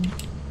dead.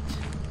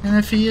 And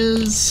if he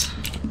is,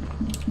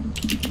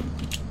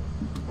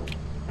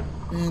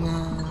 then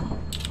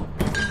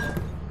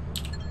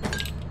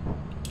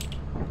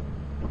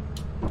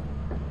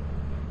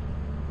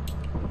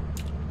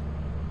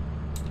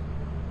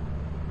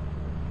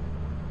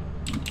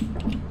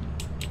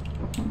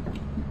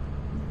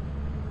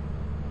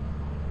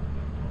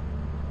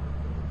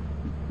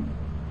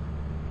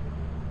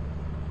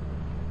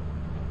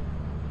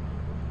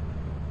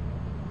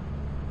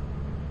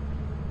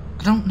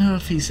I don't know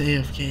if he's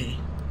AFK.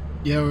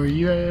 Yo, are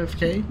you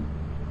AFK?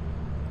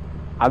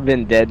 I've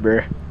been dead,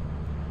 bro.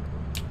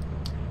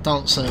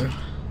 Thought so.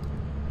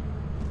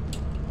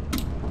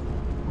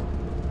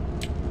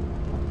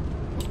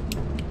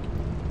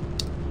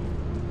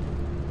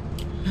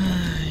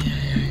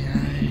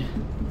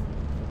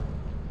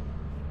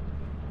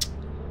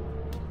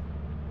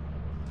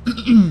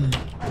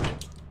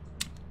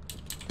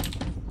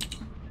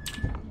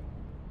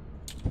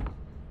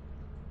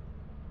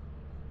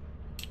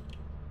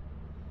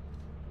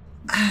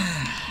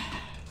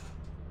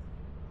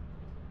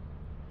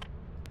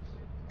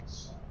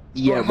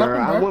 Yeah, What bro.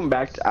 happened, I bro? went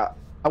back.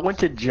 I went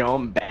to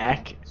jump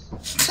back,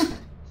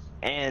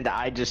 and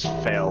I just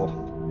fell.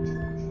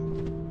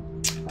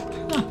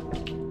 Huh.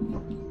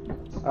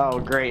 Oh,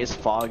 great! It's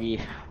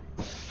foggy.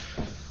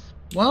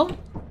 Well,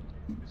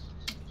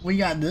 we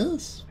got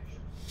this.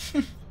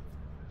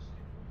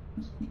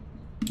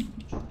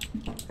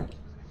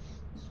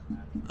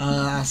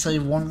 I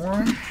save one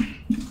more.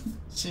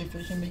 See if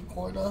we can be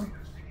quota.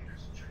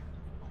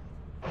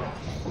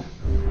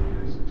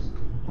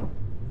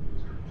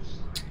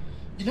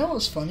 You know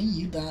what's funny?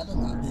 You died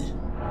and I did.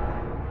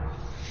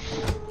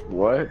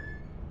 What?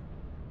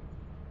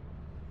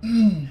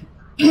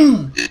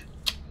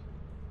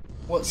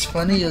 What's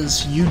funny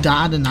is you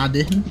died and I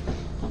didn't.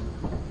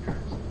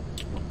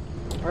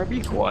 Or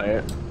be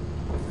quiet.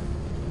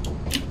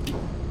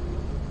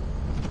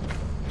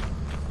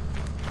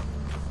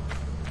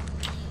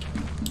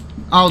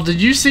 Oh,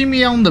 did you see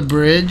me on the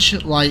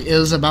bridge? Like, it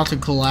was about to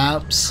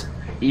collapse?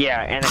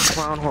 Yeah, and a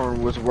clown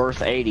horn was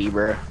worth 80,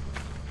 bro.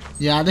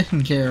 Yeah, I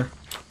didn't care.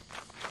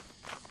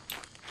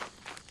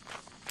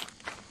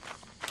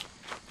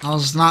 I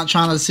was not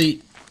trying to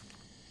see...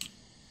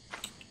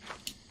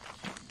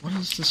 What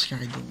is this guy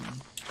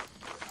doing?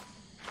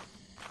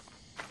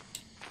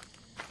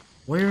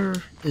 Where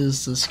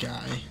is this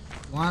guy?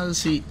 Why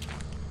is he...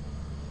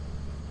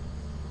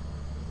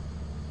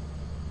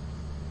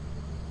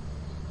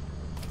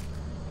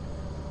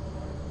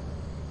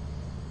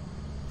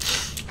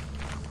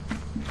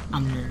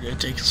 I'm gonna go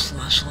take his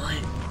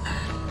flashlight.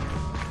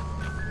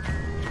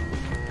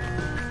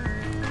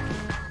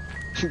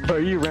 Bro,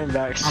 you ran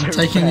back so I'm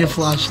taking your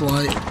fast.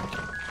 flashlight.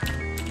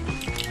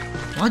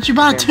 Why'd you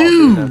buy Damn,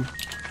 two?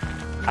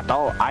 I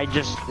thought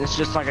it's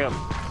just like a...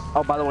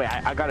 Oh, by the way,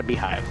 I got a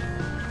beehive.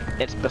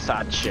 It's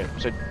beside the ship,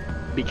 so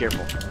be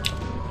careful.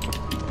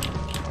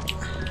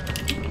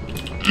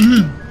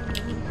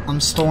 I'm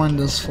storing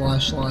this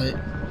flashlight.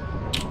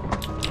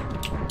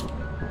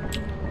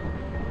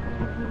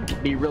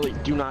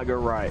 Do not go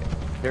right.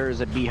 There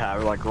is a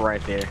beehive, like,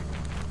 right there.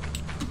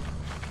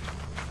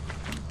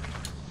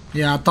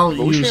 Yeah, I thought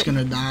you we was should-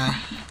 gonna die.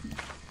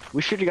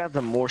 We should have got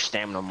the more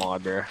stamina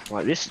mod, bro.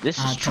 Like, this I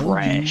is told you.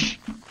 trash.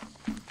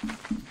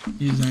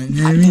 He's like,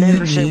 I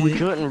never said we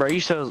couldn't, bro.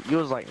 You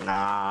was like,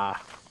 nah.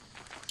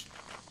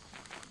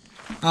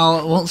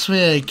 Oh, once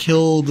we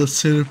kill the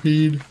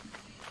centipede.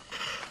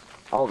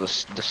 Oh, the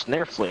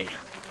snare flea.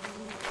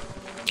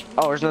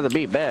 Oh, there's another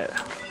bee, bet.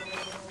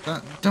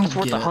 Don't It's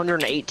worth get it.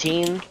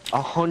 118.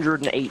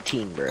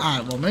 118, bro.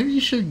 Alright, well maybe you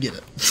should get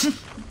it.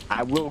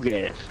 I will get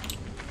it.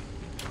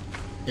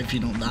 If you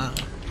don't die.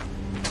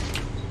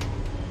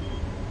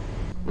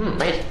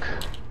 Magic.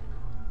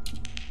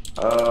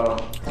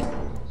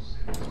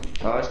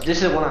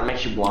 This is one that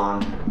makes you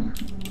blind.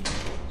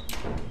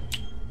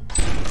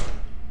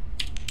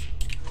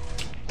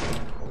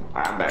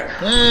 Alright, I'm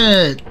back.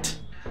 What?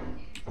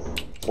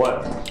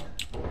 What?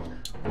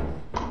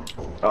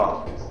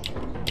 Oh.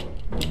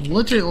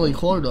 Literally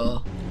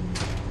quota.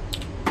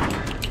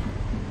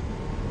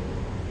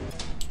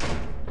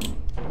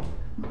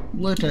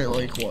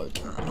 Literally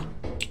quota.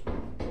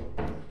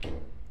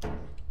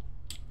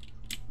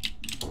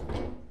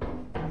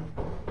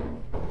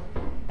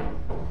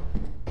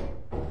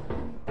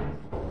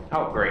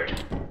 Oh, great.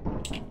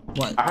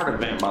 What? I heard a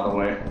vent, by the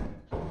way.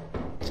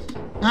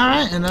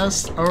 Alright, and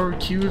that's our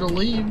cue to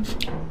leave.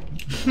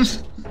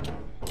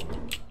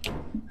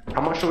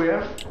 How much do we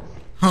have?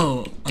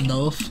 Oh,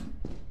 enough.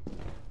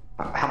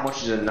 How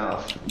much is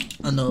enough?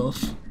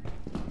 Enough.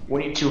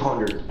 We need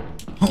 200.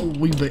 Oh,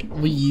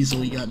 we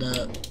easily got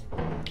that.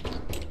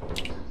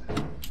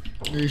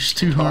 There's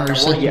 200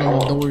 sitting on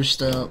the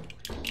doorstep.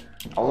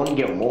 I want to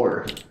get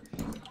more.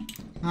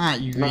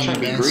 Alright, you I'm not greedy trying to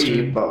be bastard.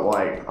 greedy, but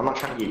like, I'm not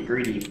trying to get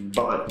greedy,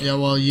 but... Yeah,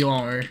 well, you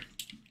are.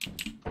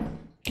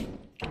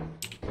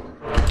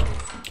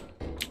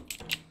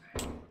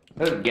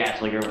 There's a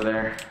gas leak over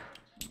there.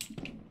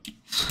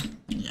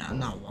 Yeah, I'm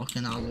not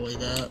walking all the way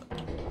that.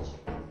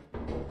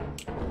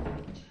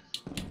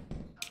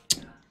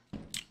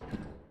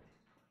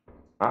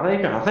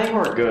 I think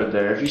we're good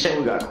there. If you say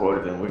we got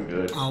quota, then we're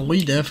good. Oh,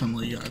 we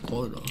definitely got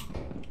quota.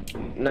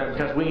 No,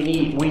 because we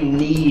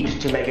need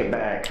to make it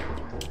back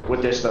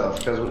with this stuff,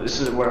 because this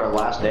is what our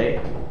last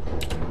day.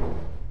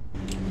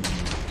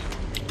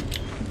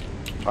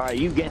 Alright,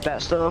 you get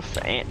that stuff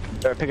and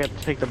or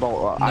pick the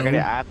bolt up. No. I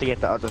have to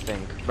get the other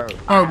thing, bro.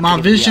 Oh, my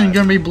vision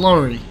gonna be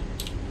blurry.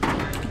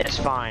 It's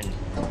fine.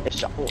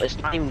 It's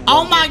not even.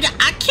 Oh my god,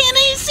 I can't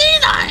even see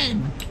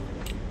nothing!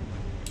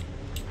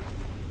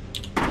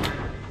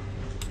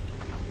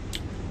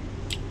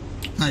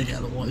 I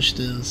gotta watch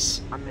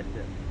this. I missed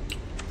it.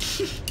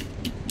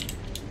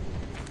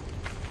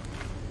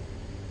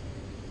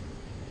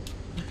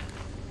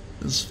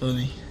 It's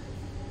funny.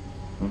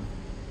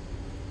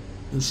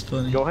 It's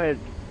funny. Go ahead.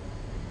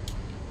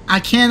 I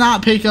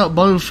cannot pick up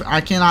both. I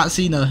cannot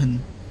see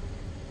nothing.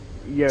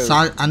 Yo. So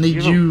I need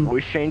you. Have a you.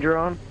 voice changer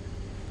on?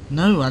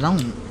 No, I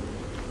don't.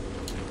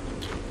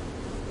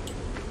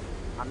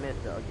 I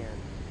missed it again.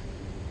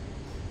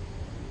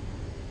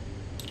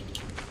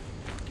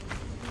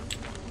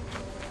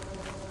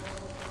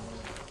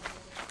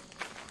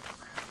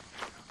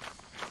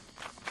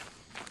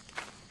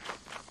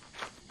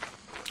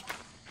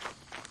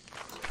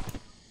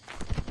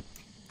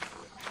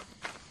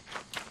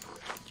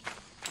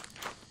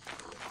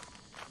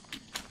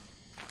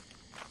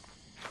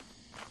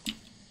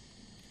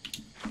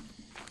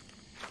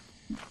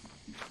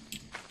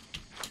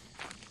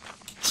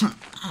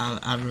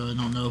 I really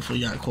don't know if we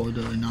got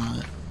quota or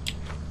not.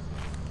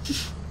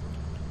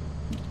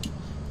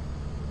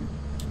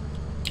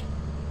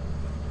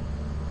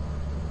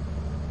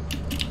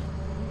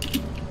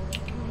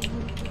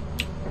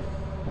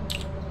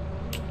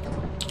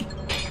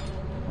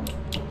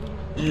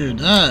 Dude,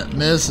 that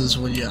messes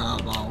with your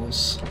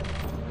eyeballs.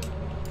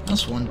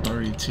 That's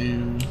 132.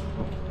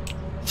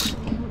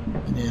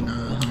 And then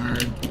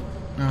 100.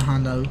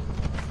 Hondo.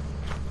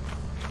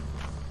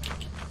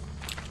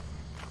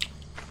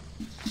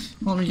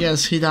 Let me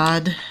guess, he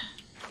died.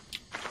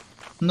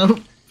 Nope.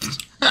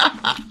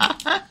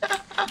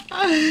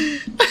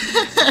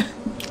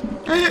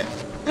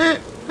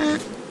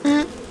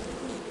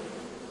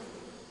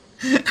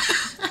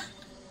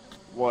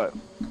 What?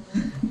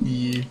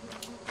 You.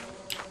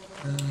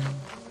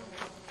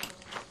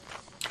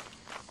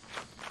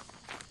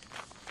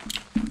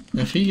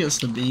 If he gets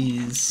the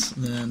bees,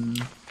 then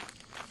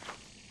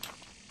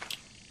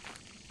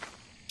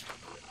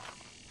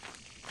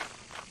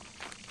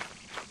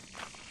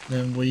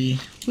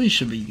we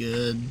should be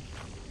good,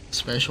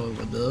 especially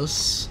with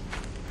this.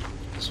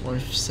 It's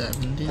worth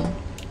 70.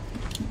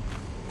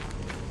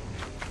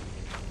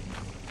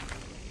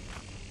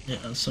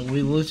 Yeah, so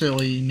we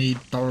literally need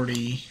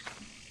 30.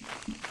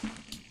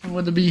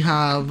 With the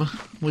beehive,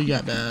 we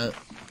got that.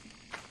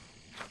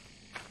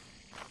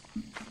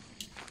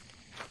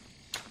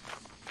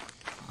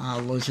 I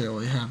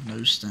literally have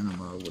no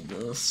stamina with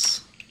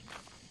this.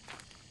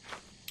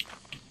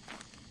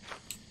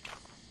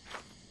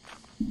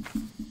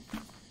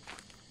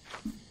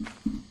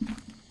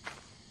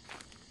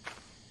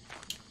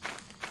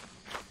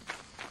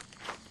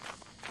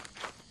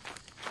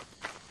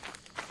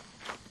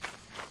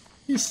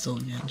 He's still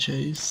getting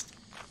chased.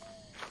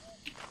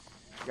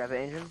 You got the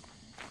engine?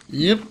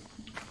 Yep.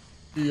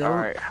 Yep.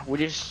 Alright, we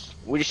just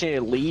need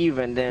to leave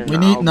and then We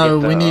need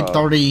we need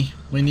 30.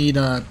 We need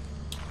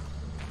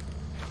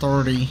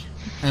 30,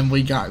 and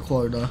we got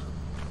quota.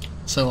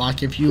 So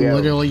like, if you Yeah.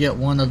 literally get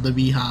one of the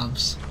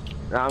beehives,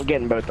 No, I'm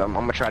getting both of them.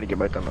 I'm gonna try to get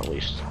both of them at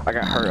least. I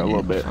got hurt a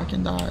little bit.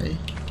 Fucking die.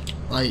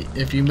 Like,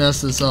 if you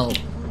mess this up,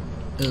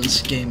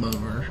 it's game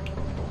over.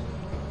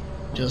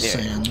 Just Yeah.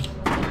 saying.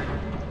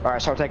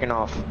 Alright, start taking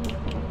off.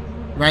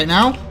 Right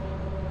now?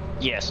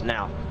 Yes,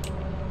 now.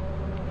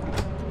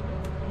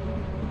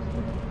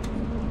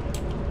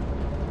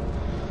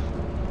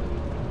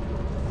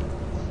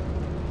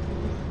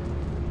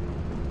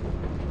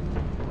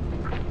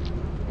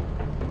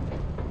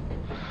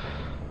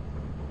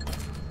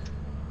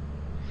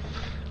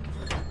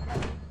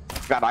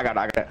 I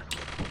got it.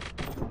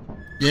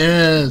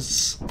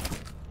 Yes.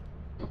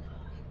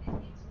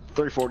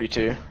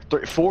 342.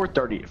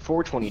 430.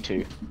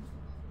 422.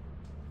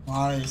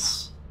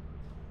 Nice.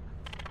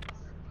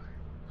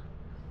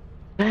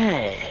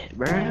 Man,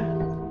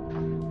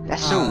 bruh.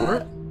 That's so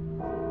worth.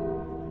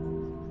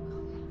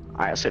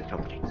 Alright, let's hit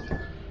company.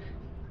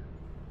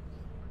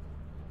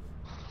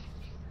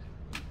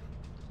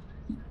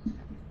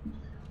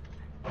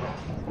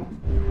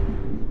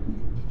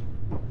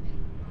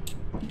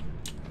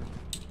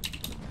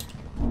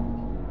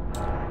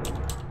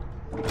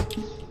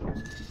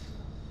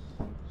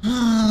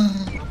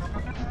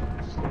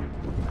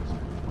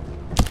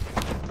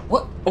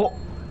 What? Oh.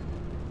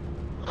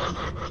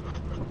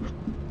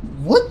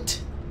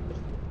 What?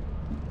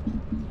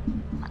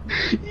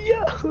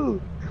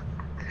 Yo!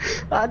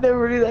 I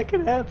never knew that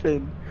could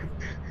happen.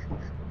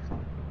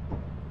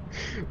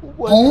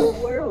 What in the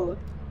world?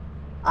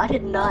 I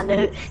did not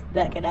know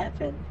that could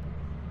happen.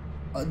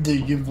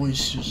 Dude, your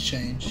voice just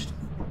changed.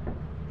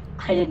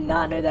 I did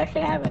not know that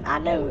could happen. I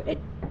know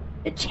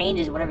it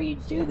changes whenever you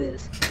do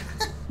this.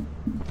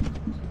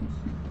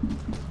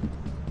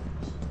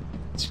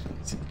 That's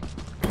crazy.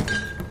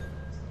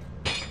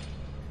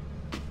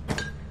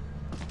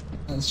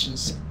 That's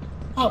just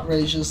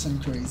outrageous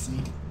and crazy.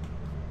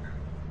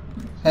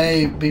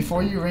 Hey,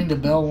 before you ring the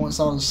bell, once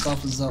all the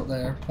stuff is up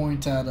there,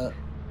 point at it.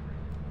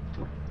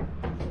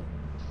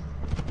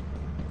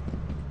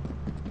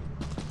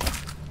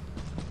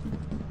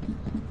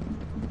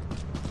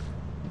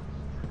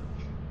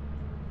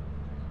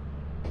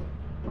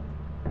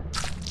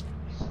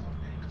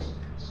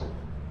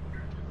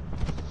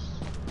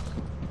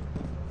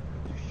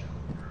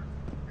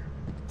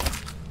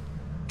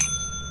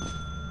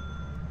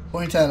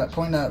 Point at it,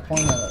 point at it,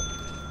 point at it.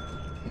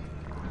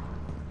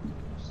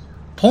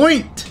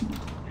 Point!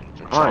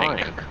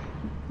 Alright.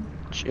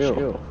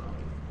 Chill.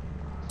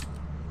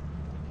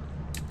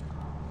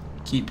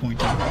 Keep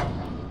pointing.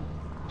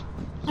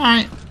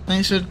 Alright,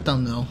 thanks for the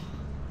thumbnail.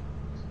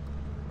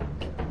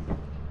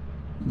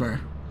 Bruh.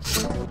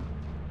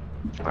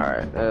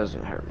 Alright, that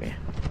doesn't hurt me.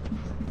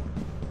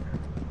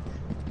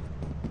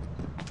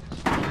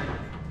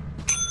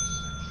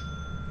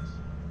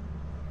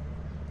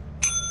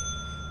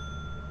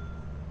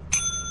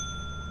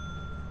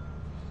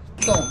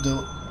 Don't do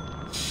it.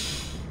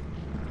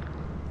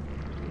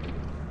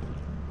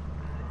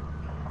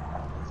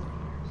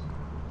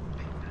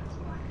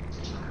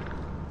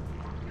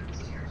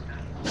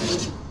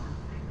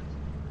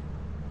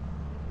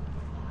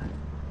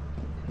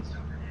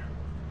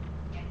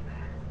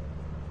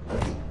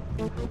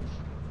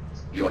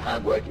 Your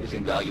hard work is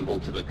invaluable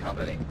to the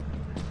company.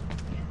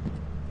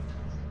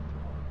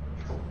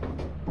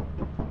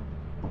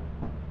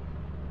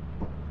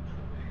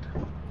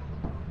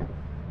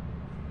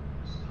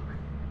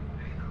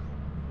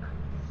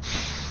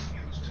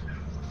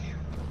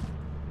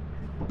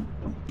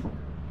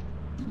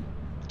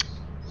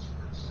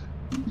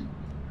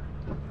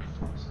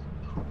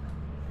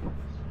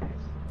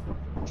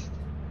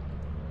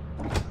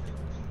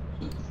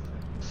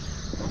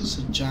 There's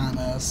a giant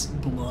ass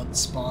blood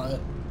spot on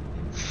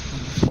the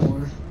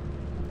floor.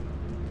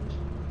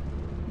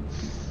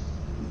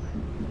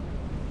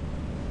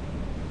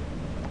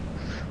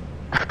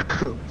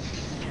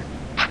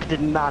 I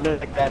did not know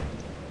like that.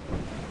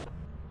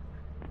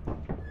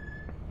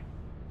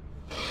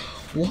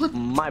 What?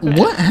 My bad.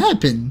 What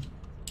happened?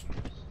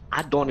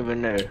 I don't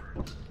even know.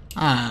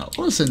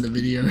 Let's end the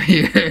video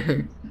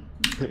here.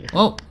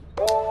 Oh,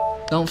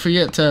 don't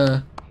forget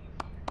to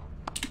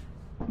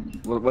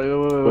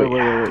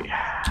Wait.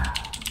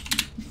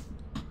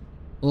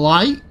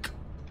 like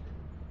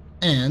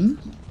and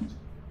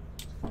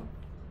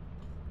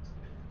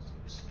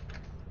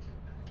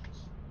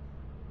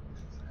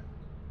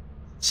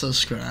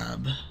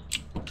subscribe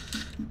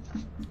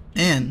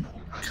and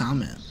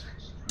comment.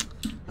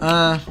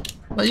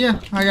 But yeah,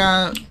 I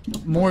got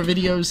more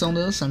videos on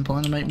this. I'm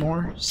planning to make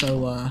more,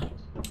 so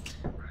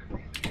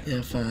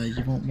if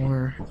you want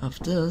more of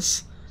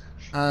this,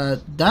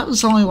 that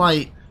was only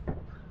like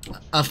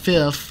a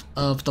fifth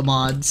of the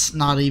mods,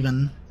 not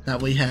even,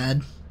 that we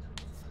had.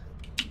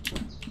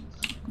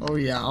 Oh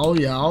yeah.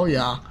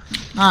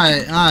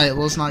 Alright,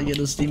 let's not get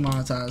this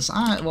demonetized.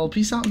 Alright, well,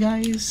 peace out,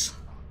 guys.